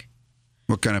paperwork.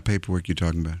 What kind of paperwork are you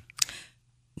talking about?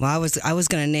 Well, I was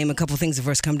going to name a couple things that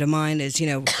first come to mind is,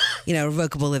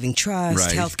 revocable living trust,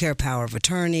 Right. healthcare power of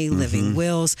attorney, living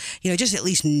wills, just at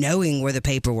least knowing where the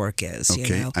paperwork is.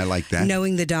 Okay, I like that.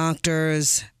 Knowing the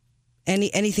doctors,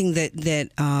 anything that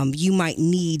you might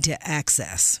need to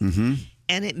access. Mm-hmm.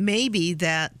 And it may be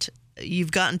that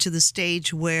you've gotten to the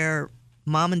stage where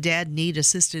mom and dad need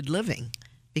assisted living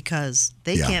because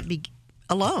they can't be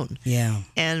alone. Yeah.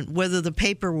 And whether the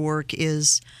paperwork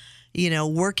is,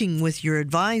 working with your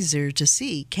advisor to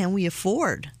see, can we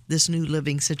afford this new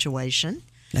living situation,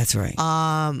 That's right.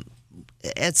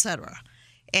 et cetera.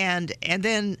 And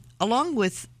then along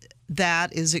with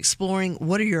that is exploring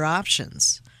what are your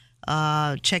options,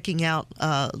 checking out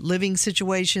living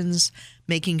situations,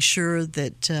 making sure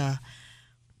that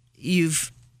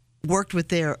you've worked with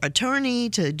their attorney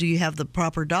do you have the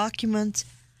proper documents.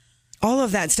 All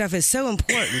of that stuff is so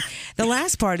important. The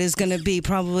last part is going to be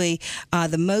probably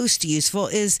the most useful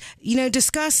is,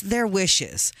 discuss their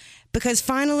wishes. Because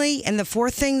finally, and the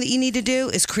fourth thing that you need to do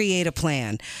is create a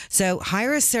plan. So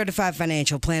hire a certified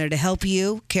financial planner to help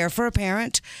you care for a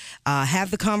parent,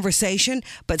 have the conversation,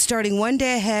 but starting one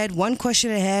day ahead, one question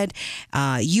ahead,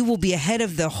 you will be ahead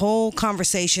of the whole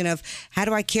conversation of how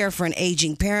do I care for an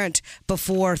aging parent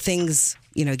before things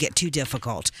get too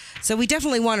difficult. So we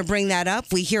definitely want to bring that up.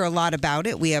 We hear a lot about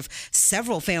it. We have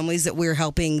several families that we're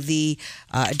helping the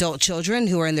adult children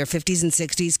who are in their 50s and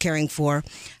 60s caring for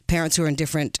parents who are in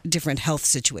different health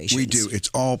situations. We do. It's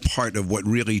all part of what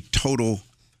really total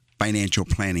financial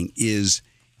planning is.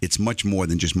 It's much more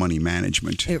than just money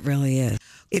management. It really is.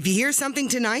 If you hear something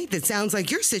tonight that sounds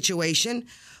like your situation,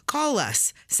 call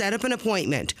us. Set up an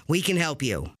appointment. We can help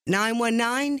you.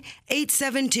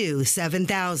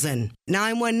 919-872-7000.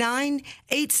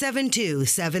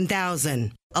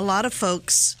 919-872-7000. A lot of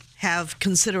folks have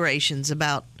considerations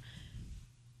about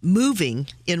moving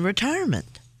in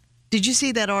retirement. Did you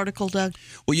see that article, Doug?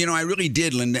 Well, I really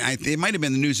did, Linda. It might have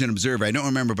been the News and Observer. I don't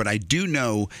remember, but I do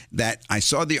know that I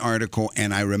saw the article,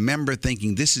 and I remember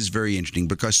thinking this is very interesting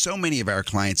because so many of our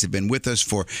clients have been with us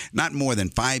for not more than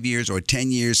 5 years or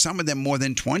 10 years, some of them more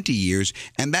than 20 years.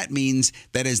 And that means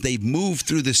that as they've moved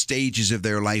through the stages of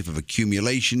their life of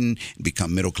accumulation,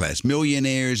 become middle-class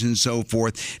millionaires and so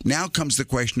forth, now comes the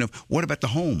question of what about the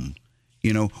home?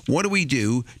 What do we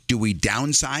do? Do we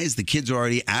downsize? The kids are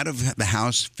already out of the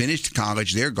house, finished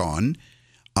college, they're gone.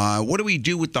 What do we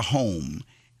do with the home?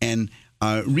 And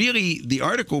really, the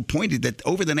article pointed that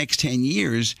over the next 10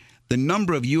 years, the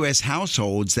number of U.S.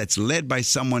 households that's led by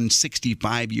someone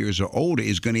 65 years or older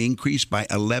is going to increase by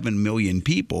 11 million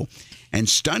people. And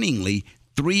stunningly,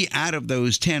 3 out of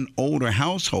those 10 older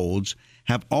households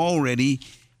have already,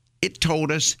 it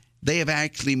told us, they have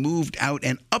actually moved out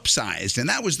and upsized. And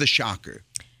that was the shocker.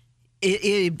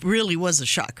 It really was a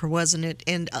shocker, wasn't it?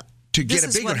 And to get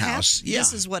a bigger house. Yeah.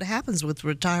 This is what happens with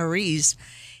retirees.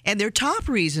 And their top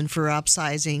reason for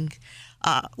upsizing,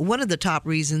 one of the top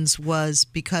reasons was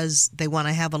because they want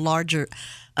to have a larger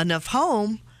enough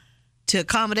home to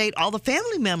accommodate all the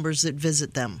family members that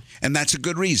visit them. And that's a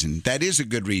good reason. That is a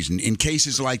good reason. In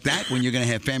cases like that, when you're going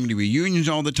to have family reunions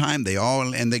all the time, they're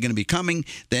going to be coming,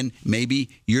 then maybe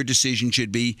your decision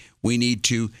should be, we need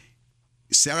to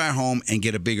sell our home and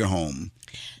get a bigger home.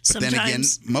 But then again,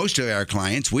 most of our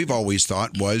clients, we've always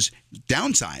thought, was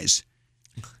downsize.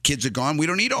 Kids are gone. We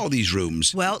don't need all these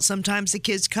rooms. Well, sometimes the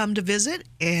kids come to visit,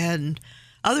 and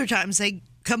other times they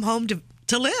come home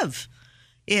to live.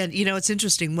 And, it's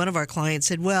interesting. One of our clients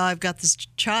said, well, I've got this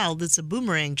child that's a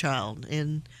boomerang child,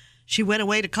 and she went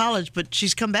away to college, but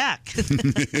she's come back.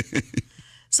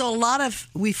 So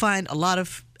we find a lot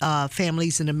of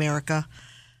families in America,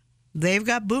 they've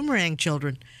got boomerang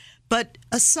children. But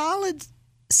a solid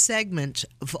segment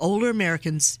of older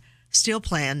Americans still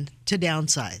plan to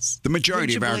downsize. The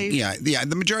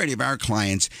majority of our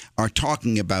clients are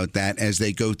talking about that as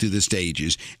they go through the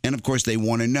stages. And of course, they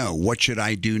want to know, what should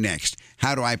I do next?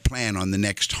 How do I plan on the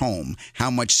next home?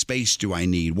 How much space do I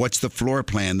need? What's the floor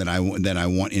plan that I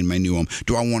want in my new home?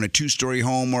 Do I want a 2-story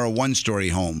home or a 1-story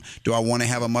home? Do I want to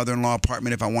have a mother-in-law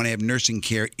apartment if I want to have nursing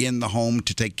care in the home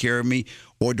to take care of me?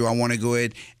 Or do I want to go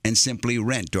ahead and simply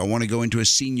rent? Do I want to go into a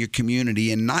senior community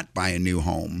and not buy a new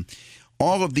home?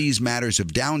 All of these matters of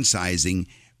downsizing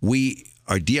we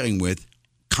are dealing with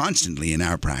constantly in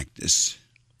our practice.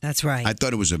 That's right. I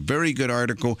thought it was a very good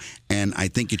article, and I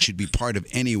think it should be part of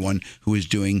anyone who is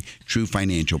doing true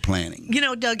financial planning.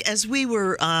 Doug, as we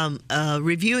were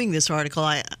reviewing this article,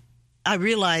 I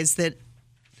realized that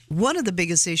one of the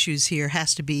biggest issues here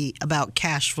has to be about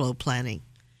cash flow planning.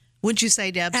 Wouldn't you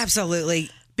say, Deb? Absolutely.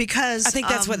 Because I think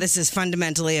that's what this is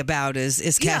fundamentally about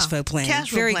is cash flow planning. Cash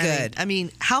flow Very planning. good. I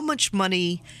mean, how much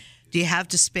money do you have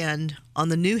to spend on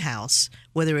the new house,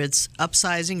 whether it's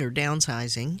upsizing or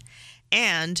downsizing,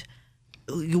 and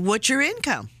what's your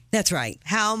income? That's right.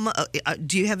 How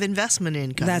do you have investment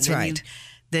income? That's right.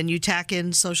 Then you tack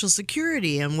in Social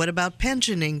Security, and what about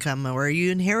pension income? Or are you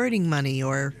inheriting money?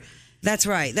 Or That's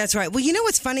right. That's right. Well,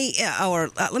 what's funny,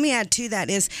 let me add to that,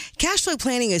 is cash flow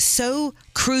planning is so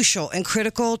crucial and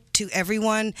critical to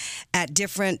everyone at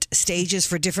different stages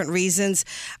for different reasons.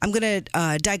 I'm going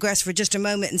to digress for just a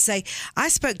moment and say I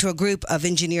spoke to a group of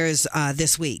engineers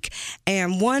this week,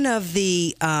 and one of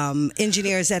the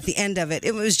engineers at the end of it,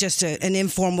 it was just an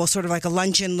informal sort of like a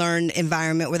lunch and learn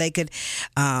environment where they could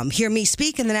hear me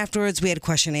speak, and then afterwards we had a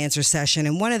question and answer session.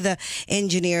 And one of the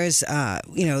engineers,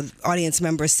 audience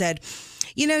members said,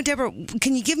 Deborah,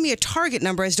 can you give me a target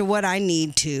number as to what I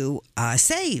need to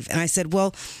save? And I said,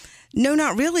 well, no,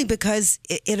 not really, because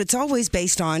it's always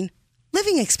based on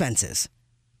living expenses.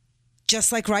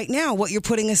 Just like right now, what you're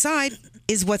putting aside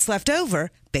is what's left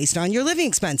over based on your living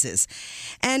expenses.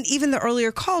 And even the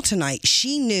earlier call tonight,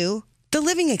 she knew the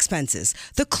living expenses.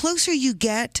 The closer you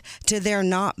get to there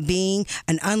not being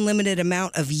an unlimited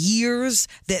amount of years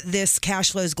that this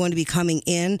cash flow is going to be coming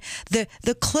in, the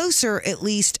closer, at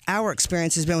least our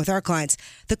experience has been with our clients,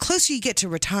 the closer you get to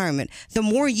retirement, the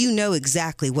more you know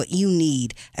exactly what you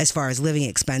need as far as living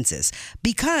expenses.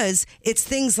 Because it's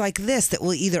things like this that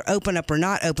will either open up or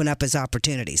not open up as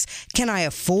opportunities. Can I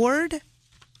afford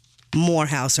more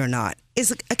house or not?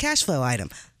 Is a cash flow item.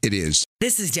 It is.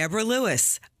 This is Deborah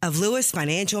Lewis of Lewis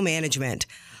Financial Management.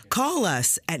 Call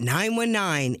us at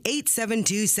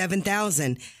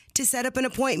 919-872-7000 to set up an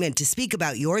appointment to speak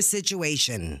about your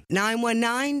situation.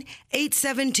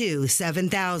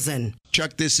 919-872-7000.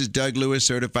 Chuck, this is Doug Lewis,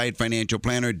 Certified Financial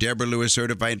Planner. Deborah Lewis,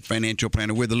 Certified Financial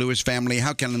Planner. We're the Lewis family.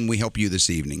 How can we help you this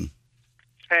evening?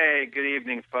 Hey, good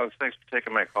evening, folks. Thanks for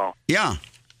taking my call. Yeah.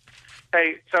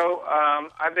 Hey, so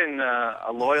I've been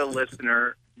a loyal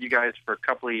listener, you guys, for a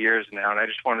couple of years now, and I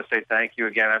just want to say thank you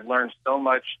again. I've learned so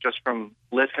much just from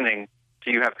listening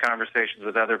to you have conversations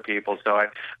with other people, so I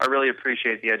really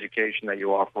appreciate the education that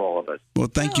you offer all of us. Well,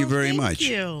 thank you very much.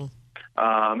 Thank you.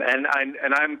 And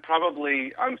I'm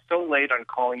so late on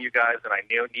calling you guys, and I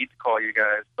need to call you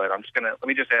guys, but let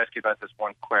me just ask you about this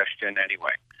one question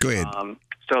anyway. Go ahead.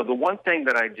 So the one thing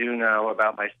that I do know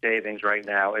about my savings right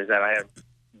now is that I am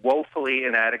woefully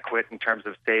inadequate in terms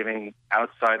of saving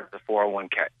outside of the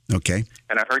 401k. Okay.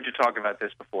 And I've heard you talk about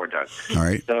this before, Doug. All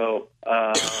right. So,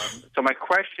 so my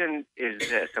question is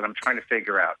this, and I'm trying to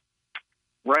figure out.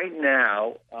 Right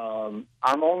now,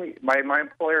 I'm only my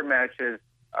employer matches.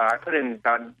 I put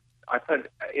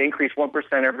increase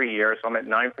 1% every year, so I'm at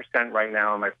 9% right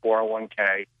now on my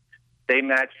 401k. They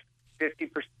match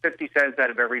 50 cents out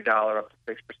of every dollar up to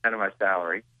 6% of my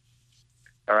salary.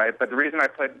 All right, but the reason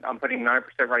I'm putting 9%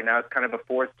 right now is kind of a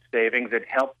forced savings. It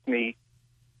helps me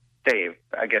save,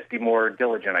 I guess, be more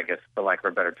diligent, I guess, for lack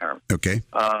of a better term. Okay.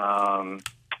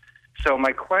 So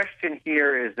my question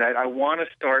here is that I want to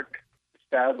start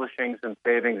establishing some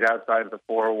savings outside of the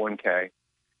 401k,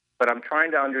 but I'm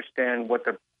trying to understand what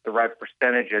the right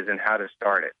percentage is and how to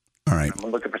start it. All right.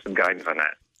 I'm looking for some guidance on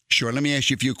that. Sure. Let me ask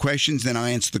you a few questions, then I'll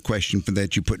answer the question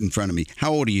that you put in front of me.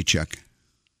 How old are you, Chuck?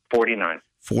 49.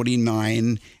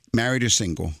 49. Married or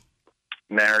single?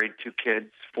 Married, 2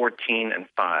 kids, 14 and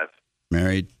 5.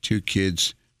 Married, 2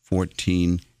 kids,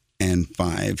 14 and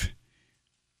 5.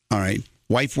 All right.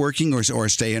 Wife working or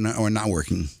staying or not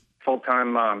working?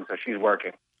 Full-time mom, so she's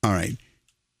working. All right.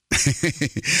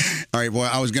 All right. Well,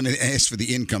 I was going to ask for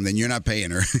the income. Then you're not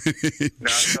paying her.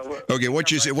 Okay.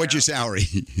 What's your salary?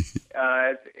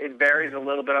 It varies a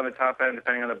little bit on the top end,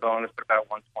 depending on the bonus, but about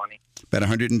 120. About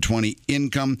 120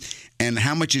 income. And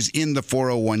how much is in the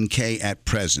 401k at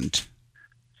present?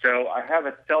 So I have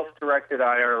a self-directed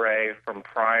IRA from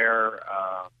prior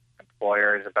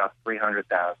employers, about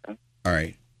 $300,000. All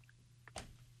right.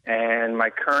 And my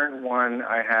current one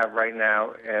I have right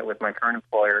now with my current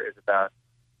employer is about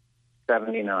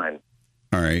 $79,000.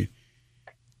 All right.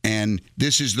 And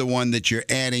this is the one that you're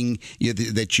adding,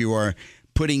 that you are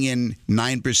putting in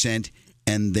 9%,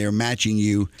 and they're matching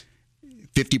you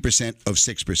 50% of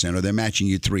 6%, or they're matching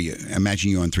you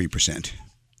matching you on 3%.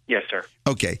 Yes, sir.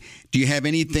 Okay. Do you have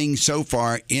anything so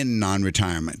far in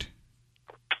non-retirement?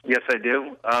 Yes, I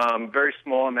do. Very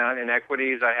small amount in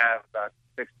equities. I have about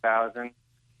 $6,000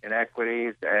 in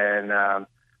equities, and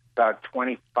about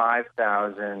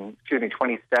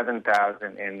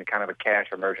 $27,000 in kind of a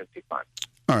cash emergency fund.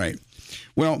 All right.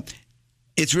 Well,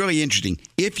 it's really interesting.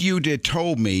 If you'd have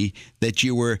told me that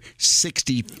you were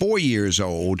 64 years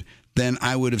old, then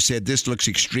I would have said this looks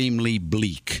extremely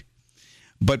bleak.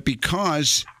 But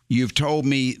because you've told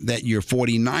me that you're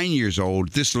 49 years old,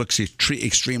 this looks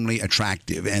extremely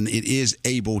attractive, and it is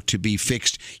able to be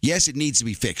fixed. Yes, it needs to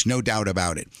be fixed, no doubt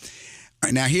about it.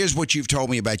 Now, here's what you've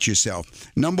told me about yourself.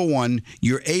 Number one,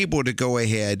 you're able to go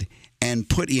ahead and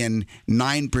put in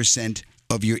 9%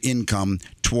 of your income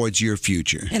towards your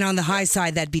future. And on the high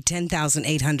side, that'd be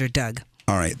 $10,800, Doug.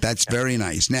 All right, that's very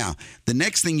nice. Now, the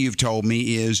next thing you've told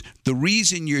me is the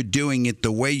reason you're doing it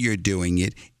the way you're doing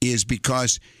it is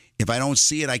because if I don't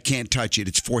see it, I can't touch it.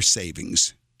 It's forced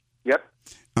savings. Yep.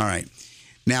 All right.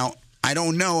 Now, I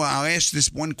don't know. I'll ask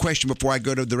this one question before I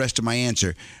go to the rest of my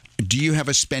answer. Do you have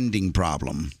a spending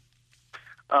problem?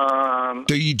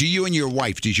 Do you and your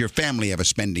wife, does your family have a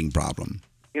spending problem?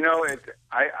 You know,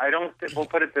 I don't. We'll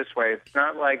put it this way: it's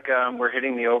not like we're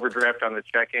hitting the overdraft on the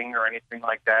checking or anything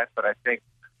like that. But I think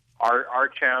our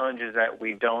challenge is that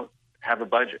we don't have a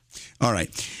budget. All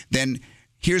right, then.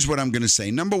 Here's what I'm going to say.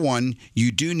 Number one,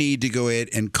 you do need to go ahead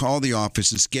and call the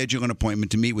office and schedule an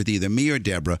appointment to meet with either me or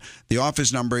Deborah. The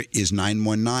office number is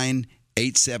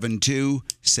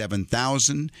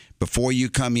 919-872-7000. Before you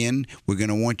come in, we're going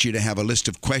to want you to have a list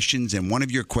of questions, and one of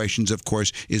your questions, of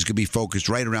course, is going to be focused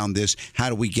right around this. How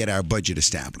do we get our budget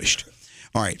established?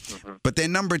 All right. Mm-hmm. But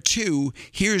then number two,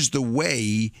 here's the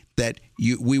way that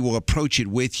we will approach it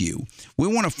with you. We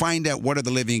want to find out what are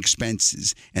the living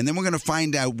expenses, and then we're going to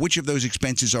find out which of those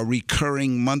expenses are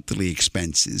recurring monthly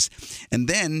expenses. And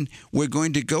then we're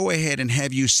going to go ahead and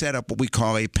have you set up what we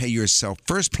call a Pay Yourself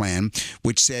First plan,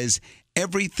 which says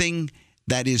everything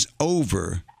that is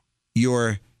over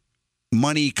your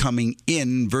money coming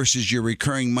in versus your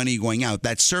recurring money going out,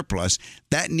 that surplus,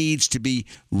 that needs to be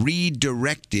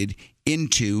redirected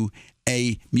into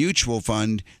a mutual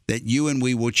fund that you and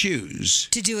we will choose.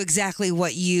 To do exactly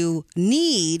what you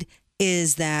need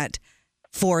is that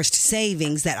forced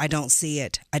savings that I don't see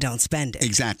it, I don't spend it.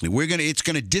 Exactly. It's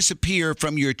going to disappear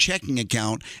from your checking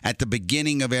account at the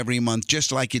beginning of every month,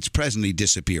 just like it's presently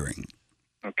disappearing.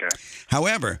 Okay.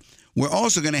 However, we're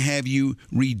also going to have you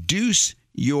reduce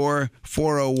your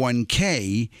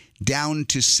 401k down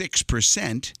to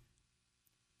 6%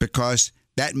 because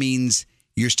that means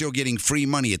you're still getting free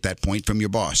money at that point from your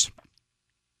boss.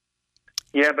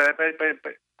 Yeah, but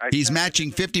he's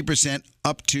matching 50%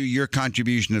 up to your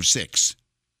contribution of 6.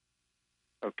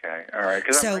 Okay, all All right,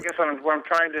 because I guess what I'm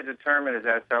trying to determine is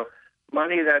that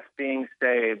money that's being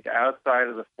saved outside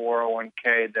of the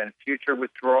 401k, then future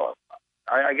withdrawal.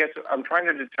 I guess I'm trying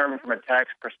to determine from a tax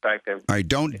perspective. All right,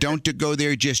 don't go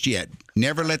there just yet.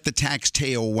 Never let the tax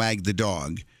tail wag the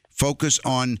dog. Focus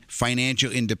on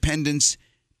financial independence,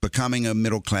 becoming a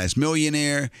middle-class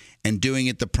millionaire, and doing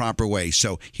it the proper way.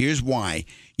 So here's why.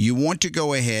 You want to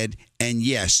go ahead and,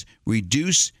 yes,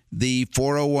 reduce the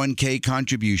 401k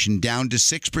contribution down to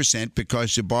 6%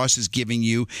 because your boss is giving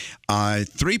you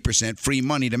 3% free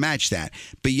money to match that.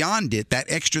 Beyond it, that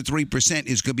extra 3%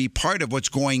 is going to be part of what's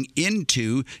going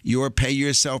into your Pay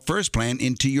Yourself First plan,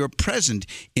 into your present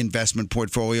investment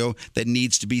portfolio that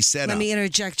needs to be set up. Let me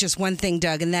interject just one thing,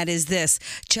 Doug, and that is this.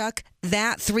 Chuck,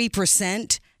 that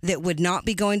 3% that would not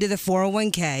be going to the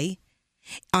 401k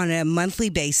on a monthly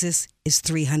basis is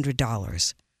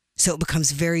 $300. So it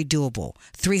becomes very doable.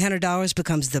 $300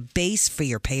 becomes the base for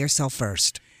your Pay Yourself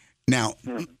First. Now,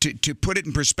 to put it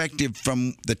in perspective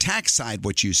from the tax side,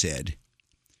 what you said,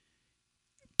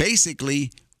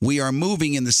 basically, we are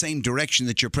moving in the same direction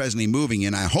that you're presently moving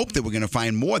in. I hope that we're going to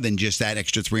find more than just that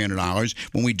extra $300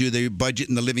 when we do the budget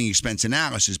and the living expense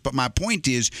analysis. But my point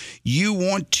is, you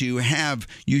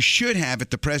should have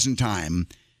at the present time,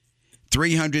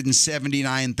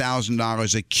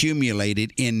 $379,000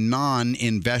 accumulated in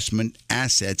non-investment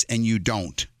assets, and you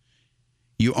don't.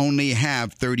 You only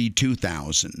have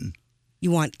 $32,000.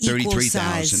 You want equal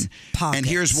size pockets. And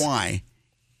here's why.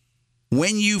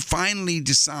 When you finally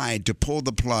decide to pull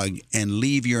the plug and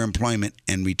leave your employment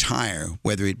and retire,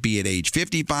 whether it be at age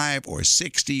 55 or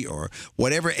 60 or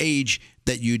whatever age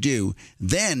that you do,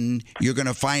 then you're going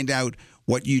to find out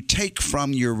what you take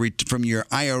from your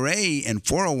IRA and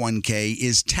 401k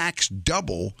is taxed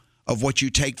double of what you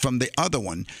take from the other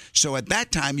one. So at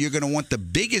that time, you're going to want the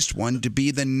biggest one to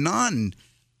be the non-IRA,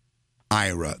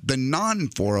 the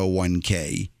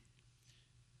non-401k.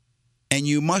 And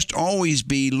you must always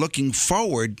be looking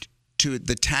forward to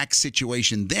the tax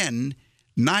situation then,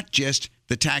 not just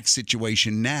the tax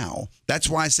situation now. That's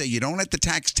why I say you don't let the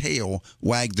tax tail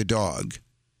wag the dog.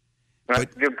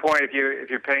 That's a good point. If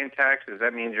you're paying taxes,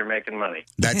 that means you're making money.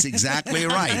 That's exactly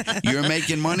right. You're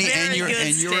making money and you're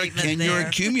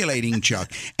accumulating, Chuck.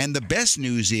 And the best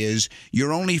news is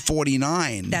you're only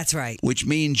 49. That's right. Which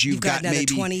means you've got maybe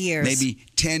 20 years. Maybe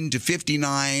 10 to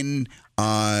 59.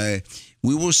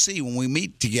 We will see when we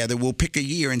meet together. We'll pick a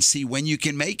year and see when you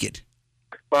can make it.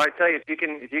 Well, I tell you, if you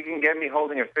can get me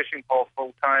holding a fishing pole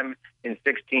full time in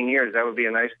 16 years, that would be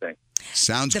a nice thing.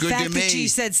 Sounds good to me. The fact that you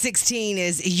said 16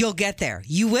 is you'll get there.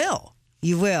 You will.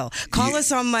 You will. Call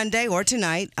us on Monday or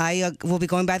tonight. I will be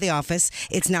going by the office.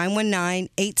 It's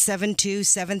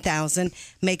 919-872-7000.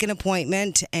 Make an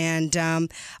appointment, and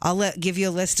I'll give you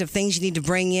a list of things you need to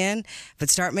bring in. But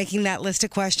start making that list of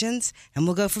questions, and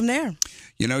we'll go from there.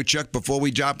 You know, Chuck, before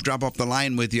we drop off the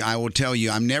line with you, I will tell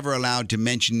you I'm never allowed to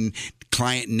mention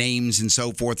client names and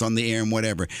so forth on the air and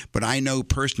whatever. But I know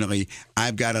personally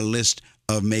I've got a list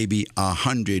of maybe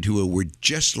 100 who were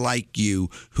just like you,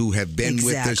 who have been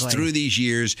with us through these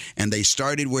years, and they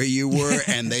started where you were,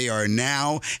 and they are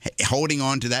now holding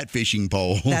on to that fishing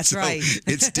pole. That's right.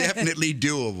 It's definitely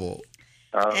doable.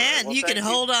 And you can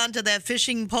hold on to that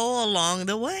fishing pole along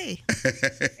the way.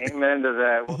 Amen to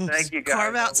that. Well, thank you, guys.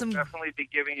 Carve out I'll definitely be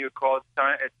giving you a call. It's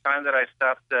time that I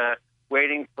stopped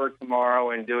waiting for tomorrow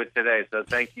and do it today. So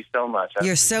thank you so much.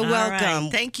 You're so welcome. Right.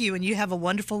 Thank you, and you have a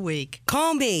wonderful week.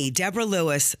 Call me, Deborah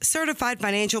Lewis, Certified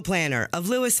Financial Planner of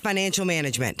Lewis Financial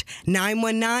Management,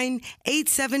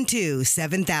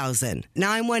 919-872-7000.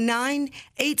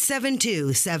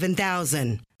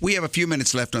 919-872-7000. We have a few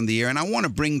minutes left on the air, and I want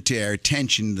to bring to our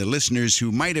attention the listeners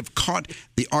who might have caught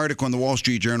the article in the Wall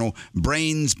Street Journal,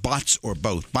 Brains, Bots, or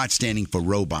Both, bots standing for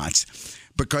robots,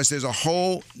 because there's a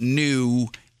whole new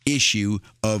issue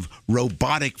of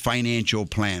robotic financial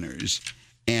planners.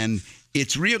 And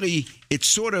it's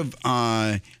sort of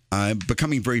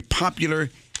becoming very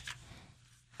popular.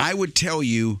 I would tell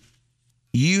you,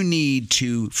 you need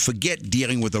to forget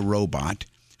dealing with a robot.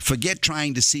 Forget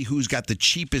trying to see who's got the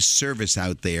cheapest service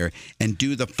out there, and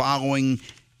do the following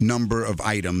number of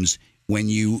items when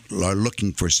you are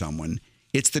looking for someone.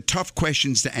 It's the tough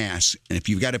questions to ask. And if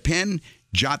you've got a pen,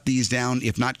 jot these down.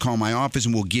 If not, call my office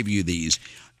and we'll give you these.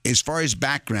 As far as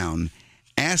background,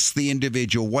 ask the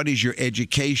individual, what is your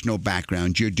educational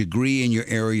background, your degree and your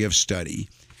area of study?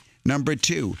 Number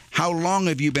 2, how long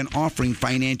have you been offering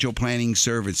financial planning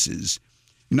services?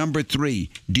 Number 3,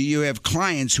 do you have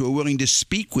clients who are willing to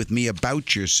speak with me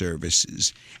about your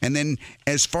services? And then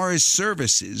as far as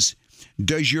services,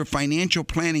 does your financial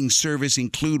planning service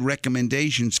include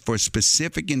recommendations for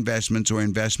specific investments or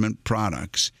investment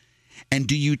products? And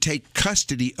do you take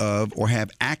custody of or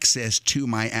have access to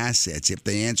my assets? If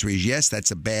the answer is yes,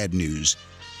 that's a bad news.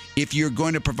 If you're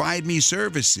going to provide me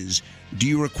services, do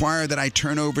you require that I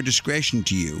turn over discretion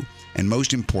to you? And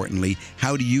most importantly,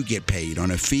 how do you get paid?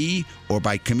 On a fee or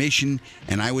by commission?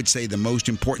 And I would say the most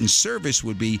important service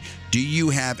would be, do you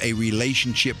have a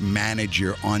relationship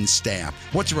manager on staff?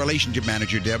 What's a relationship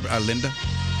manager, Linda?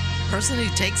 Person who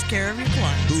takes care of your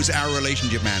clients. Who's our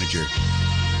relationship manager?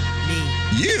 Me.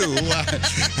 You?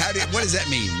 What does that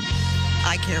mean?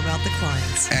 I care about the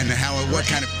clients. And what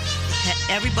kind of...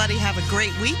 Everybody have a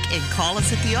great week and call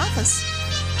us at the office,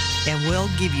 and we'll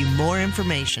give you more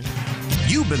information.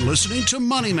 You've been listening to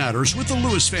Money Matters with the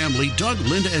Lewis family, Doug,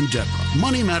 Linda, and Deborah.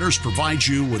 Money Matters provides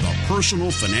you with a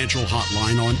personal financial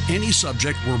hotline on any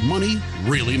subject where money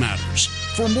really matters.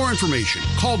 For more information,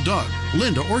 call Doug,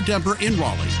 Linda, or Deborah in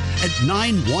Raleigh at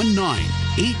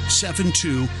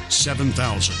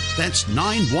 919-872-7000. That's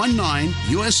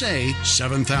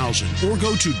 919-USA-7000. Or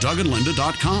go to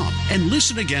DougAndLinda.com and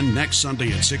listen again next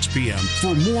Sunday at 6 p.m.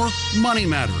 for more Money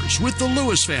Matters with the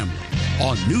Lewis family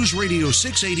on News Radio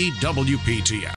 680 WPTF.